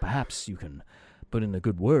before. Perhaps you can put in a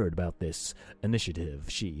good word about this initiative.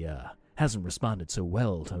 She hasn't responded so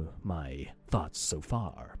well to my thoughts so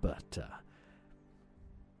far, but...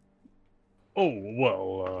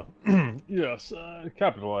 yes,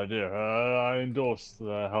 capital idea. I endorse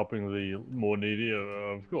helping the more needy,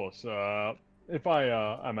 of course. If I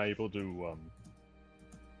am able to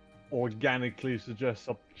organically suggest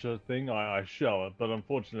such a thing, I shall. But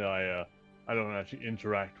unfortunately, I don't actually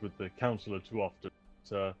interact with the counselor too often.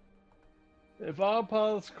 So, if our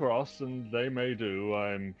paths cross, and they may do,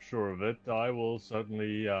 I'm sure of it, I will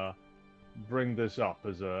certainly bring this up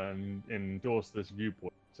and endorse this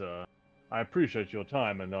viewpoint. I appreciate your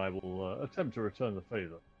time, and I will attempt to return the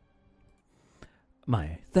favor.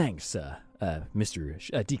 My thanks,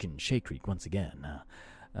 Mr. Deacon Shakreek, once again.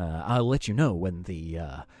 I'll let you know when the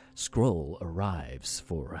scroll arrives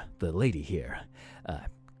for the lady here.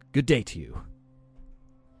 Good day to you.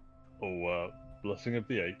 Blessing of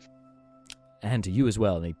the Eight. And to you as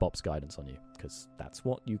well, and he bops guidance on you, because that's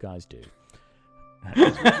what you guys do.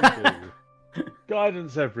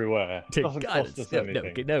 Guidance everywhere. Doesn't guidance. cost us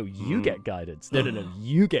anything. No, you get guidance. No,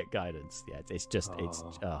 you get guidance. Yeah, it's just,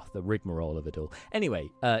 the rigmarole of it all.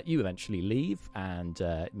 Anyway, you eventually leave and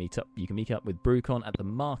meet up. You can meet up with Brucon at the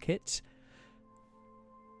market.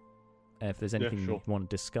 If there's anything you want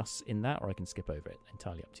to discuss in that, or I can skip over it.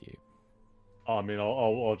 Entirely up to you. I mean,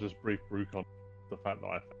 I'll just brief Brucon the fact that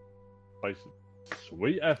I basically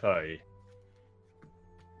sweet FA.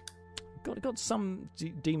 Got some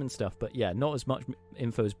demon stuff, but yeah, not as much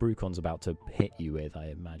info as Brucon's about to hit you with, I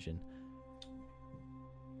imagine.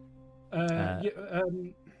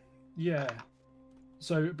 Yeah.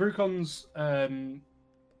 So Brucon's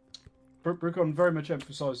Brucon very much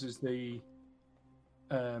emphasizes the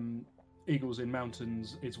eagles in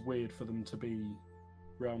mountains. It's weird for them to be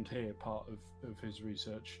round here, part of his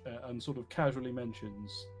research, and sort of casually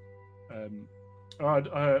mentions. I mean, I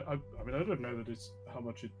don't know that it's how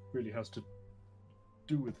much it really has to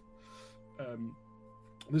do with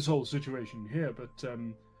this whole situation here, but I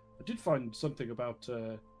did find something about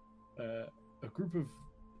a group of,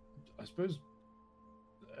 I suppose,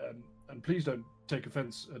 and please don't take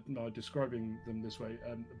offense at my describing them this way,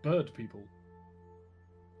 bird people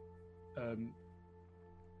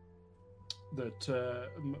that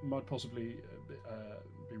might possibly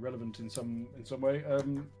be relevant in some way.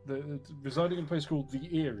 Residing in a place called the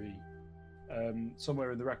Eyrie,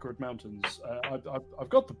 somewhere in the Record Mountains. I've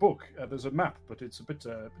got the book. There's a map, but it's a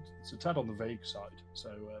tad on the vague side.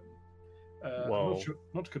 So I'm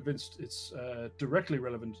not convinced it's directly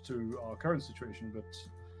relevant to our current situation, but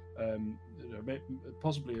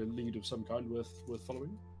possibly a lead of some kind worth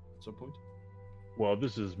following at some point. Well,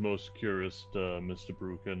 this is most curious, Mr.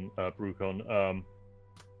 Brucon.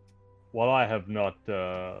 while I have not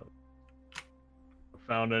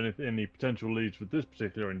found any potential leads with this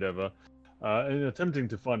particular endeavor, in attempting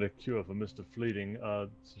to find a cure for Mr. Fleeting,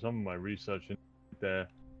 some of my research in there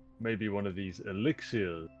may be one of these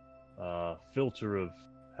elixirs, filter of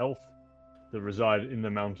health, that reside in the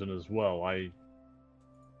mountain as well. I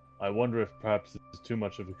wonder if perhaps this is too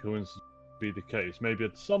much of a coincidence to be the case. Maybe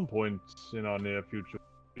at some point in our near future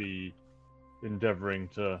we'll be endeavoring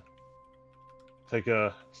to take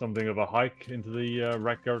something of a hike into the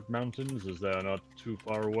Rakgard Mountains, as they are not too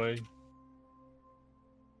far away.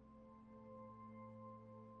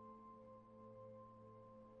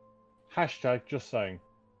 Hashtag just saying.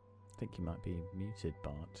 I think you might be muted,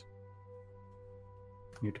 Bart.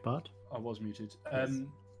 Mute Bart? I was muted. Yes.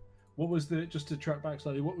 What was just to track back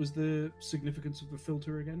slightly, what was the significance of the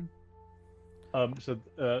filter again? A The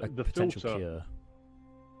potential filter, cure.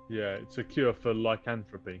 yeah, it's a cure for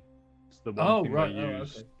lycanthropy. It's the one Oh, thing right. they Oh,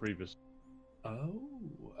 used okay. previously. Oh,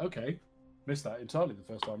 okay. Missed that entirely the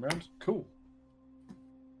first time round. Cool.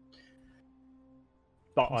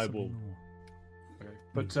 But I Possibly will. more. Okay.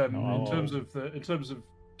 But Oh. in terms of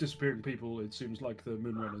disappearing people, it seems like the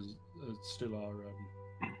Moonrunners are still our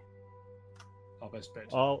best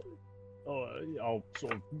bet. I'll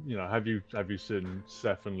sort of, have you seen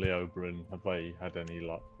Seth and Leoberin? Have they had any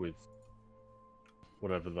luck with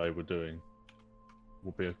whatever they were doing?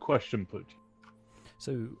 Will be a question put.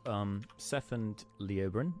 So, Seth and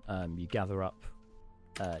Leoberin, you gather up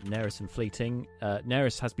Neris and Fleeting.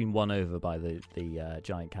 Neris has been won over by the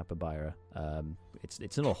giant capybara.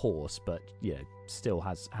 It's not a horse, but still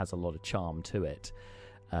has a lot of charm to it.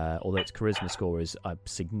 Although its charisma score is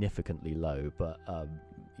significantly low, but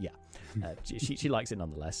she likes it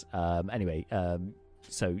nonetheless. Anyway,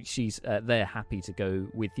 so she's they're happy to go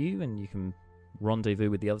with you, and you can rendezvous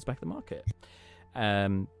with the others back at the market.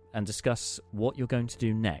 And discuss what you're going to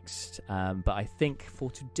do next. But I think for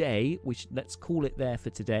today, let's call it there for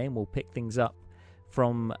today, and we'll pick things up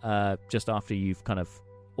from just after you've kind of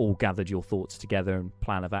all gathered your thoughts together and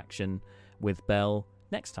plan of action with Belle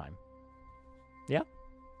next time. Yeah?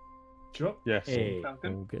 Sure. Yes. Hey. Sounds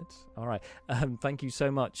good. All good. All right. Thank you so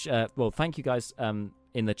much. Well, thank you guys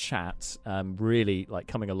in the chat. Really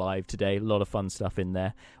coming alive today. A lot of fun stuff in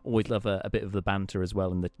there. Always love a bit of the banter as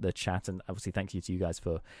well in the chat. And obviously, thank you to you guys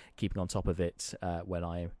for keeping on top of it when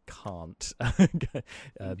I can't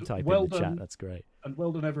type Well in the chat. done. That's great. And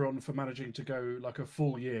well done everyone for managing to go like a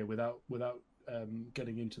full year without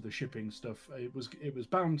getting into the shipping stuff. It was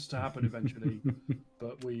bound to happen eventually,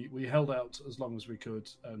 but we held out as long as we could,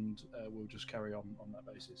 and we'll just carry on that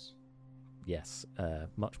basis. Yes.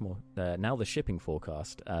 Much more. Now the shipping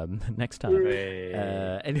forecast. Next time.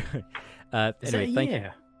 Anyway. Is it a thank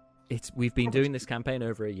year? We've been doing this campaign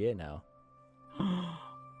over a year now.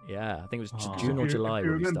 Yeah, I think it was Oh. June or If you July when we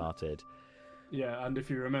remember- started. Yeah, and if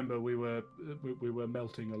you remember, we were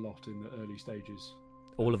melting a lot in the early stages.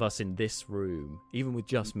 All of us in this room, even with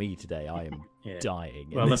just me today, I am Yeah.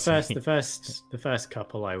 dying. in Well, the this first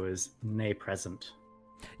couple I was nay present.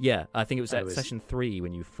 Yeah, I think it was I at was- session 3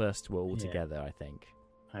 when you first were all Yeah. together. I think.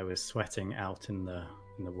 I was sweating out in the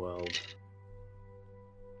world.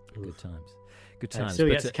 Good times. Good And times. still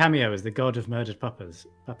but, gets a cameo as the god of murdered puppies,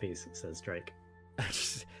 says Drake.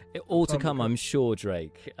 all to come, I'm sure,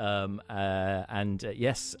 Drake.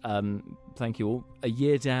 Yes, thank you all. A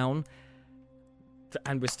year down,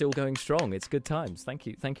 and we're still going strong. It's good times. Thank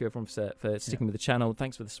you everyone for sticking with the channel.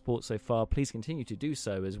 Thanks for the support so far. Please continue to do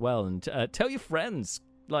so as well, and tell your friends.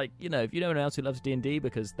 If you know anyone else who loves D&D,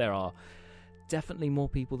 because there are definitely more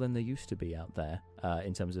people than there used to be out there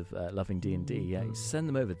in terms of loving D&D. Yeah, send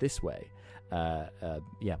them over this way. We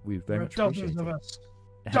very much appreciate Dozens of it. us.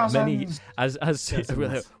 Many, Dozens. as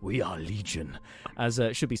Dozens. we are legion, as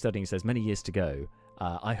Should Be Studying says, many years to go.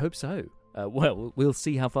 I hope so. Well, we'll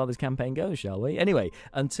see how far this campaign goes, shall we? Anyway,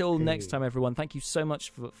 until next time, everyone, thank you so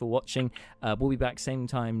much for watching. We'll be back same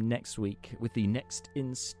time next week with the next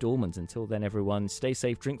installment. Until then, everyone, stay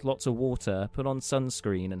safe, drink lots of water, put on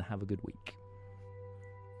sunscreen, and have a good week.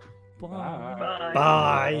 Bye.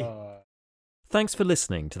 Bye. Thanks for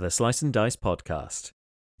listening to the Slice and Dice podcast.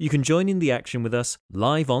 You can join in the action with us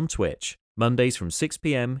live on Twitch, Mondays from 6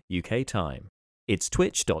 p.m. UK time. It's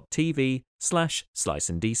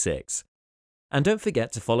twitch.tv/sliceand6. And don't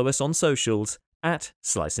forget to follow us on socials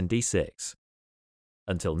 @sliceand6.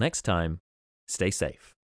 Until next time, stay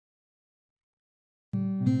safe.